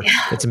if you're,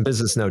 it's in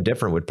business no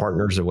different with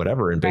partners or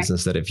whatever in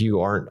business, that if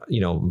you aren't,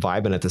 you know,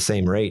 vibing at the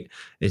same rate,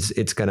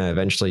 it's going to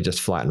eventually just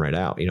flatten right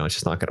out. You know, it's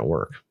just not going to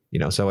work. You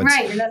know, so it's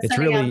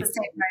really the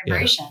same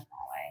vibration.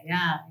 Yeah.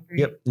 I agree.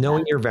 Yep.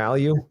 Knowing your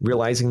value,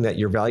 realizing that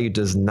your value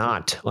does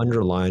not,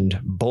 underlined,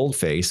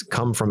 boldface,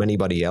 come from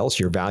anybody else.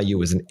 Your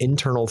value is an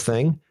internal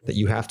thing that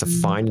you have to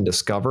find and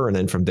discover. And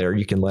then from there,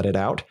 you can let it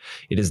out.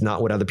 It is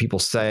not what other people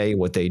say,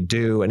 what they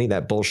do, any of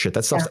that bullshit.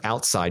 That stuff's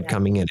outside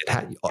coming in.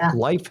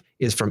 Life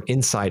is from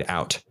inside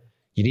out.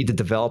 You need to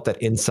develop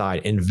that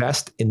inside,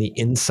 invest in the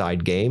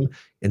inside game,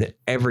 and then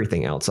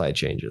everything outside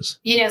changes.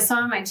 You know,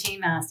 some of my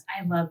team asked,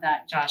 I love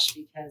that, Josh,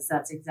 because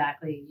that's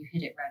exactly, you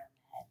hit it right on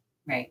the head,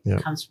 right?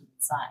 It comes from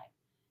inside.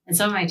 And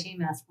some of my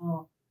team asked,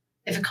 well,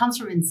 if it comes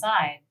from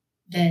inside,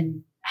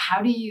 then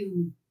how do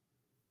you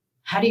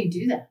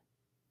do that?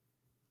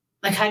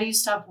 Like, how do you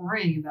stop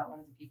worrying about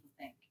what other people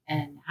think?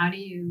 And how do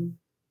you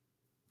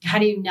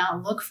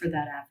not look for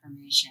that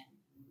affirmation?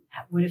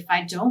 What if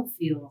I don't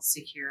feel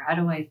secure? How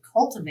do I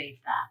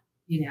cultivate that?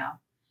 You know,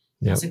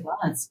 I was like, well,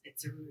 it's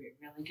a really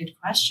good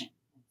question.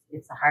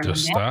 It's a hard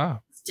one.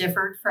 It's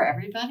different for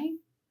everybody.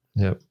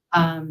 Yep.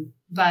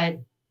 But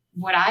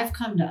what I've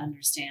come to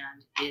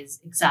understand is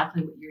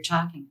exactly what you're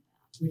talking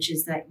about, which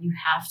is that you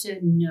have to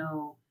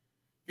know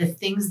the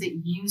things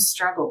that you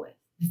struggle with,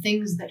 the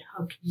things that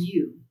hook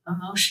you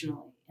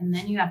emotionally. And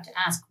then you have to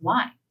ask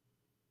why.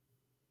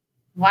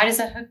 Why does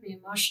that hook me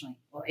emotionally?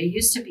 Well, it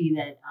used to be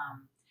that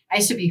I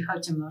used to be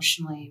hooked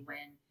emotionally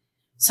when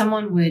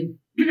someone would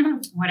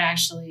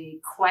actually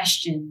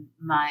question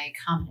my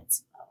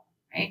competency level,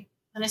 right?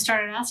 Then I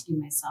started asking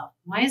myself,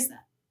 why is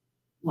that?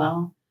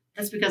 Well,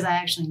 that's because I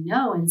actually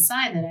know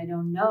inside that I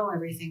don't know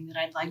everything that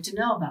I'd like to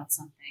know about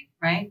something,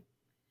 right?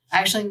 I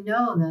actually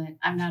know that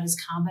I'm not as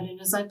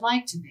competent as I'd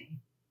like to be.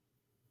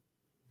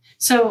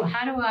 So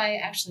how do I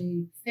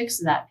actually fix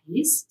that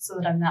piece so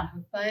that I'm not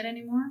hooked by it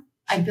anymore?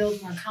 I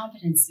build more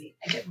competency.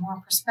 I get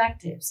more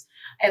perspectives.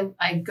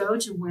 I go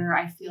to where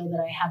I feel that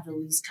I have the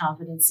least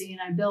competency,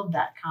 and I build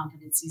that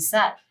competency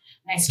set.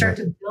 And I start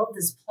to build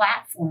this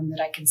platform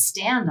that I can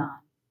stand on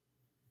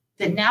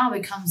that now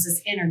becomes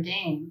this inner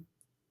game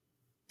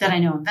that I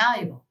know I'm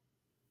valuable.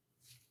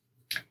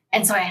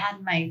 And so I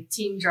had my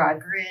team draw a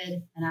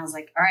grid, and I was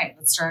like, all right,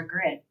 let's draw a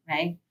grid,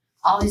 right?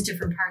 All these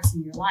different parts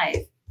in your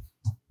life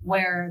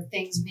where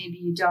things maybe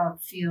you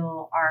don't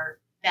feel are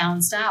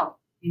balanced out.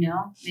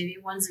 Maybe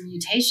one's a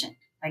mutation,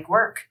 like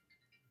work,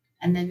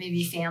 and then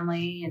maybe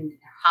family and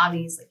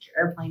hobbies, like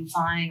your airplane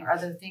flying or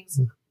other things.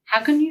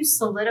 How can you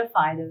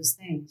solidify those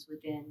things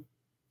within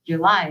your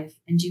life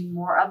and do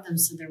more of them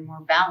so they're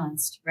more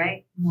balanced,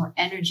 right? More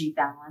energy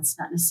balanced,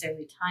 not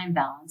necessarily time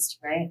balanced,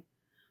 right?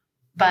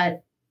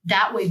 But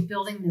that way,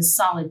 building this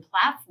solid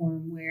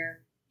platform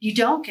where you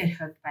don't get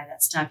hooked by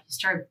that stuff. You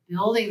start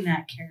building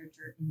that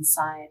character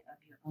inside of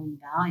your own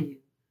value.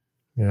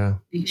 Yeah.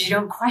 Because you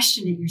don't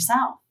question it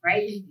yourself,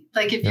 right?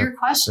 Like if you're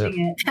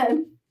questioning it,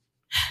 then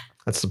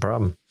that's the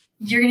problem.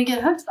 You're going to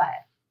get hooked by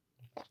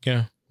it.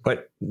 Yeah.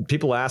 But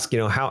people ask,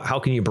 how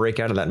can you break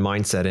out of that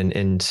mindset? And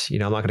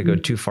I'm not going to go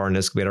too far in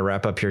this. We got to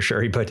wrap up here,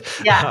 Sherry, but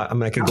I'm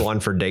not going to go on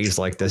for days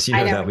like this.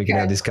 That we can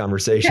have these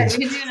conversations.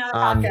 We can do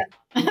another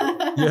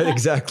podcast. Yeah,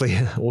 exactly.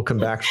 We'll come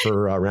back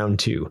for round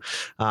 2.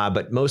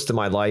 But most of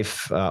my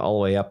life, all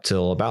the way up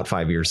till about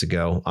 5 years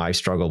ago, I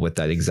struggled with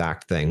that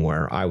exact thing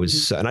where I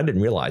was, and I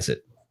didn't realize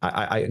it.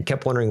 I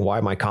kept wondering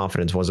why my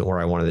confidence wasn't where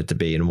I wanted it to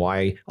be and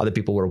why other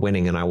people were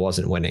winning and I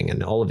wasn't winning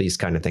and all of these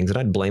kind of things. And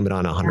I'd blame it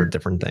on 100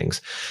 different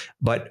things.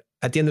 But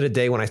at the end of the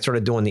day, when I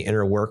started doing the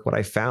inner work, what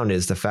I found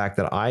is the fact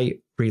that I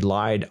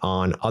relied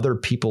on other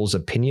people's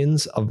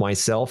opinions of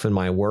myself and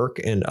my work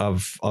and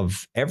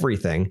of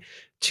everything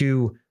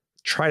to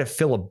try to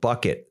fill a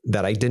bucket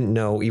that I didn't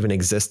know even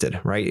existed,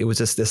 right? It was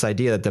just this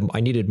idea that I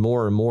needed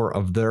more and more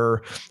of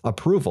their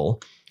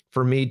approval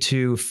for me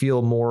to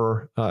feel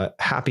more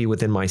happy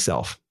within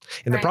myself.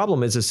 And the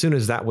problem is, as soon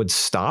as that would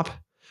stop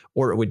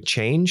or it would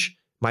change,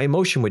 my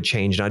emotion would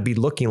change and I'd be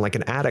looking like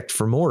an addict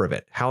for more of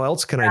it. How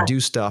else can I do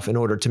stuff in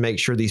order to make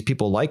sure these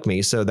people like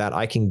me so that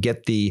I can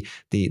get the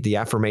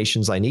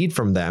affirmations I need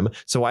from them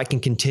so I can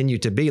continue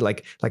to be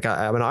like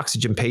I'm an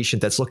oxygen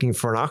patient that's looking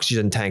for an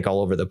oxygen tank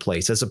all over the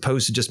place as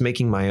opposed to just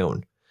making my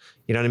own.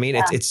 You know what I mean?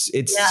 Yeah.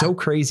 It's so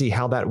crazy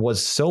how that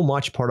was so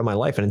much part of my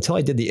life. And until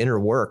I did the inner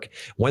work,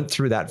 went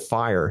through that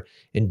fire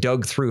and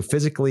dug through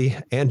physically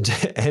and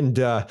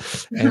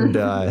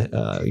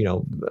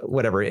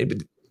whatever.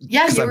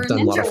 Because I've done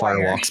a lot of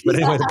firewalks. But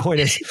anyway, the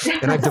point is,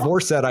 and I've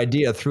divorced that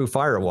idea through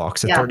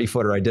firewalks. A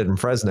 30-footer I did in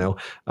Fresno.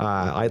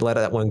 I let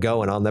that one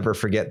go, and I'll never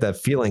forget the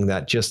feeling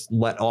that just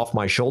let off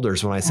my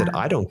shoulders when I said,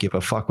 I don't give a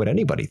fuck what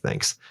anybody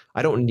thinks.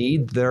 I don't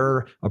need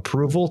their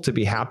approval to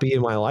be happy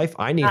in my life.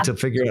 I need to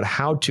figure out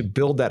how to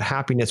build that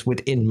happiness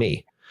within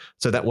me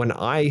so that when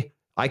I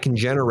can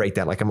generate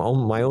that, like I'm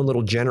my own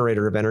little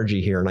generator of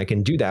energy here, and I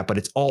can do that, but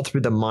it's all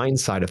through the mind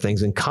side of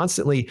things and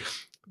constantly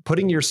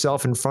putting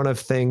yourself in front of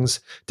things,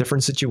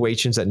 different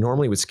situations that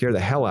normally would scare the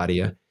hell out of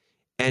you,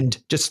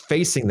 and just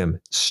facing them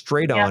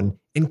straight on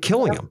and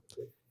killing them.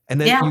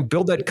 And then you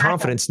build that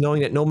confidence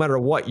knowing that no matter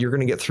what, you're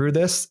going to get through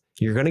this.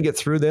 You're going to get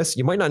through this.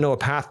 You might not know a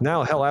path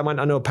now. Hell, I might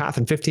not know a path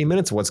in 15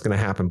 minutes of what's going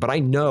to happen, but I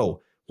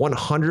know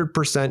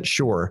 100%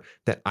 sure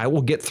that I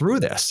will get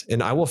through this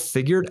and I will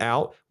figure it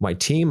out. My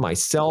team,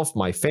 myself,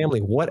 my family,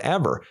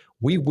 whatever.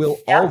 We will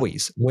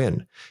always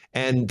win.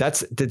 And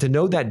that's to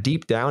know that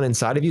deep down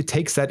inside of you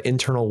takes that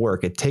internal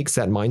work. It takes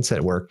that mindset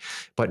work.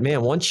 But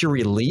man, once you're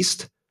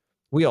released,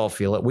 we all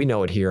feel it. We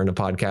know it here in the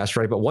podcast,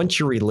 right? But once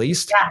you're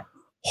released,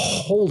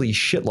 holy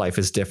shit, life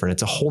is different.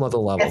 It's a whole nother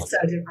level. It's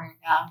so different.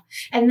 Yeah.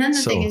 And then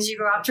the thing is you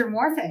go after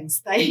more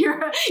things that you're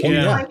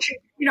like,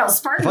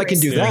 Spartan. If I can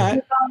do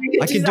that,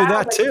 I can do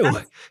that too.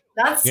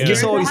 That's it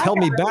just always held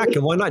me back.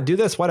 And why not do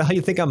this? Why the hell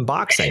you think I'm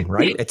boxing,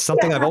 right? It's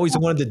something I've always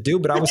wanted to do,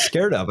 but I was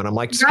scared of. And I'm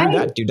like, screw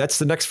that, dude. That's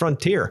the next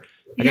frontier.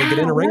 I got to get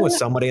in a ring with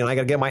somebody and I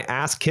got to get my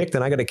ass kicked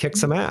and I got to kick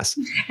some ass.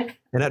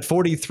 And at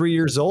 43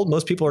 years old,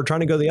 most people are trying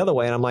to go the other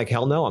way. And I'm like,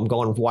 hell no, I'm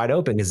going wide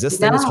open because this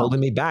thing is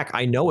holding me back.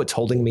 I know it's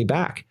holding me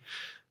back.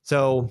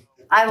 So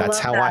that's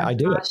how I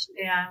do it.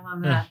 Yeah, I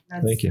love that.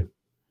 Thank you.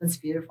 That's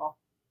beautiful.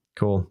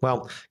 Cool.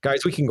 Well,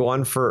 guys, we can go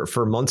on for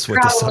months with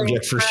this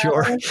subject for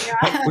sure.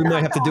 We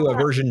might have to do a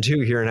version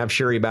 2 here and have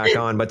Sherry back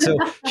on. But so,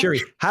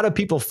 Sherry, how do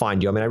people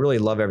find you? I mean, I really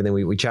love everything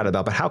we chatted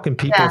about, but how can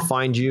people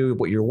find you,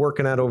 what you're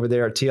working at over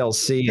there at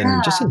TLC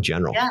and just in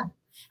general? Yeah,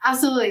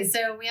 absolutely.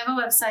 So we have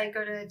a website,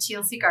 go to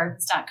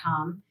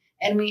tlcgardens.com,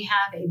 and we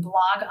have a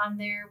blog on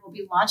there. We'll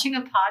be launching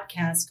a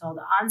podcast called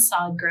On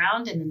Solid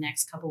Ground in the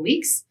next couple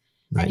weeks.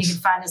 Nice. And you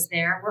can find us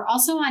there. We're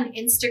also on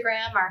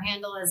Instagram. Our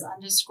handle is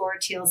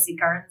 _TLC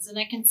Gardens. And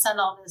I can send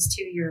all this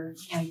to your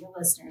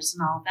listeners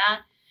and all of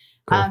that.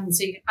 Cool.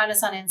 So you can find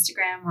us on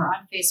Instagram. We're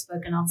on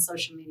Facebook and all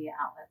social media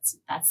outlets.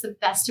 That's the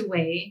best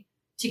way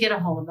to get a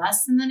hold of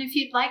us. And then if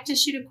you'd like to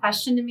shoot a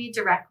question to me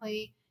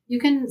directly, you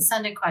can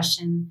send a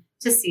question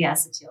to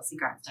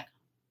cs@tlcgardens.com.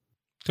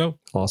 Go.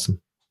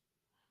 Awesome.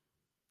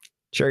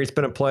 Sherry, it's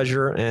been a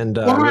pleasure, and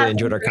I really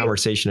enjoyed our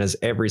conversation as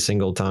every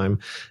single time.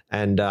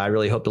 And I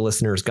really hope the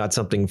listeners got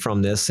something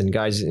from this. And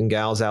guys and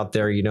gals out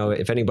there,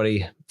 if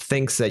anybody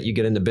thinks that you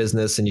get into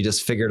business and you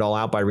just figure it all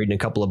out by reading a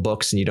couple of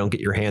books and you don't get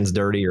your hands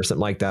dirty or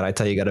something like that, I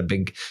tell you,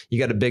 you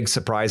got a big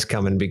surprise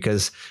coming,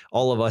 because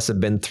all of us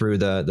have been through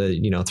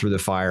through the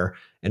fire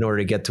in order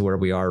to get to where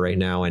we are right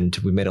now. And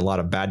we made a lot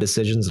of bad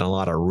decisions and a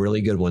lot of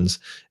really good ones.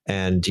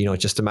 And,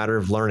 it's just a matter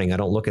of learning. I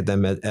don't look at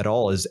them at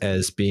all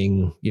as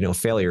being,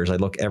 failures. I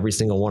look every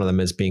single one of them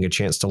as being a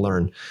chance to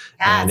learn.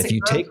 Yeah, and if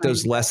you take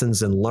those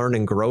lessons and learn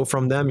and grow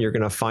from them, you're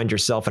going to find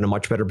yourself in a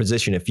much better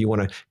position. If you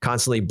want to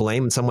constantly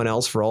blame someone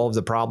else for all of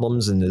the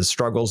problems and the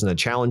struggles and the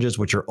challenges,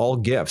 which are all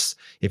gifts,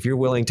 if you're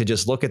willing to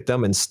just look at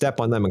them and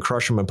step on them and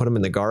crush them and put them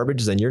in the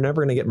garbage, then you're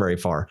never going to get very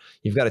far.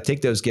 You've got to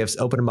take those gifts,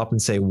 open them up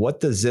and say, what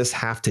does this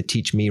have to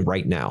teach me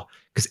right now?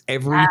 Because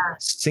every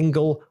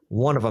single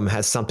one of them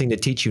has something to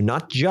teach you,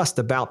 not just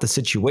about the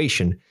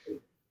situation,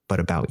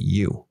 but about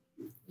you.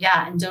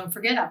 Yeah. And don't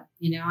forget them.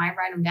 I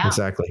write them down.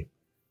 Exactly.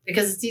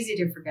 Because it's easy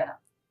to forget them.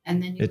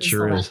 And then it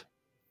sure is.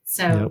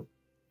 So,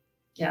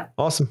 yeah.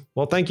 Awesome.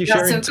 Well, thank you,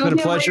 Sherry. It's been a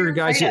pleasure,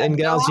 guys and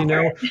gals.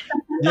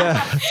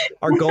 Yeah,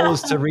 our goal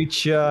is to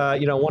reach 1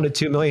 to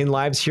 2 million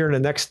lives here in the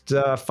next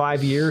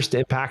 5 years to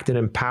impact and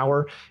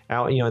empower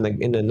out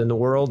in the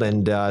world.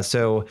 And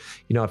so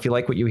if you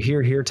like what you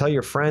hear here, tell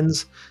your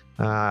friends.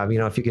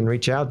 If you can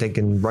reach out, they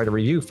can write a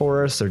review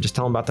for us or just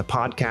tell them about the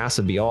podcast.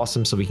 It'd be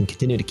awesome, so we can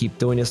continue to keep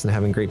doing this and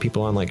having great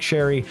people on like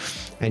Sherry,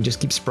 and just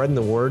keep spreading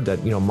the word that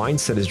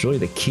mindset is really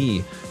the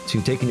key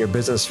to taking your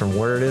business from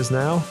where it is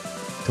now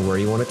to where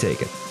you want to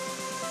take it.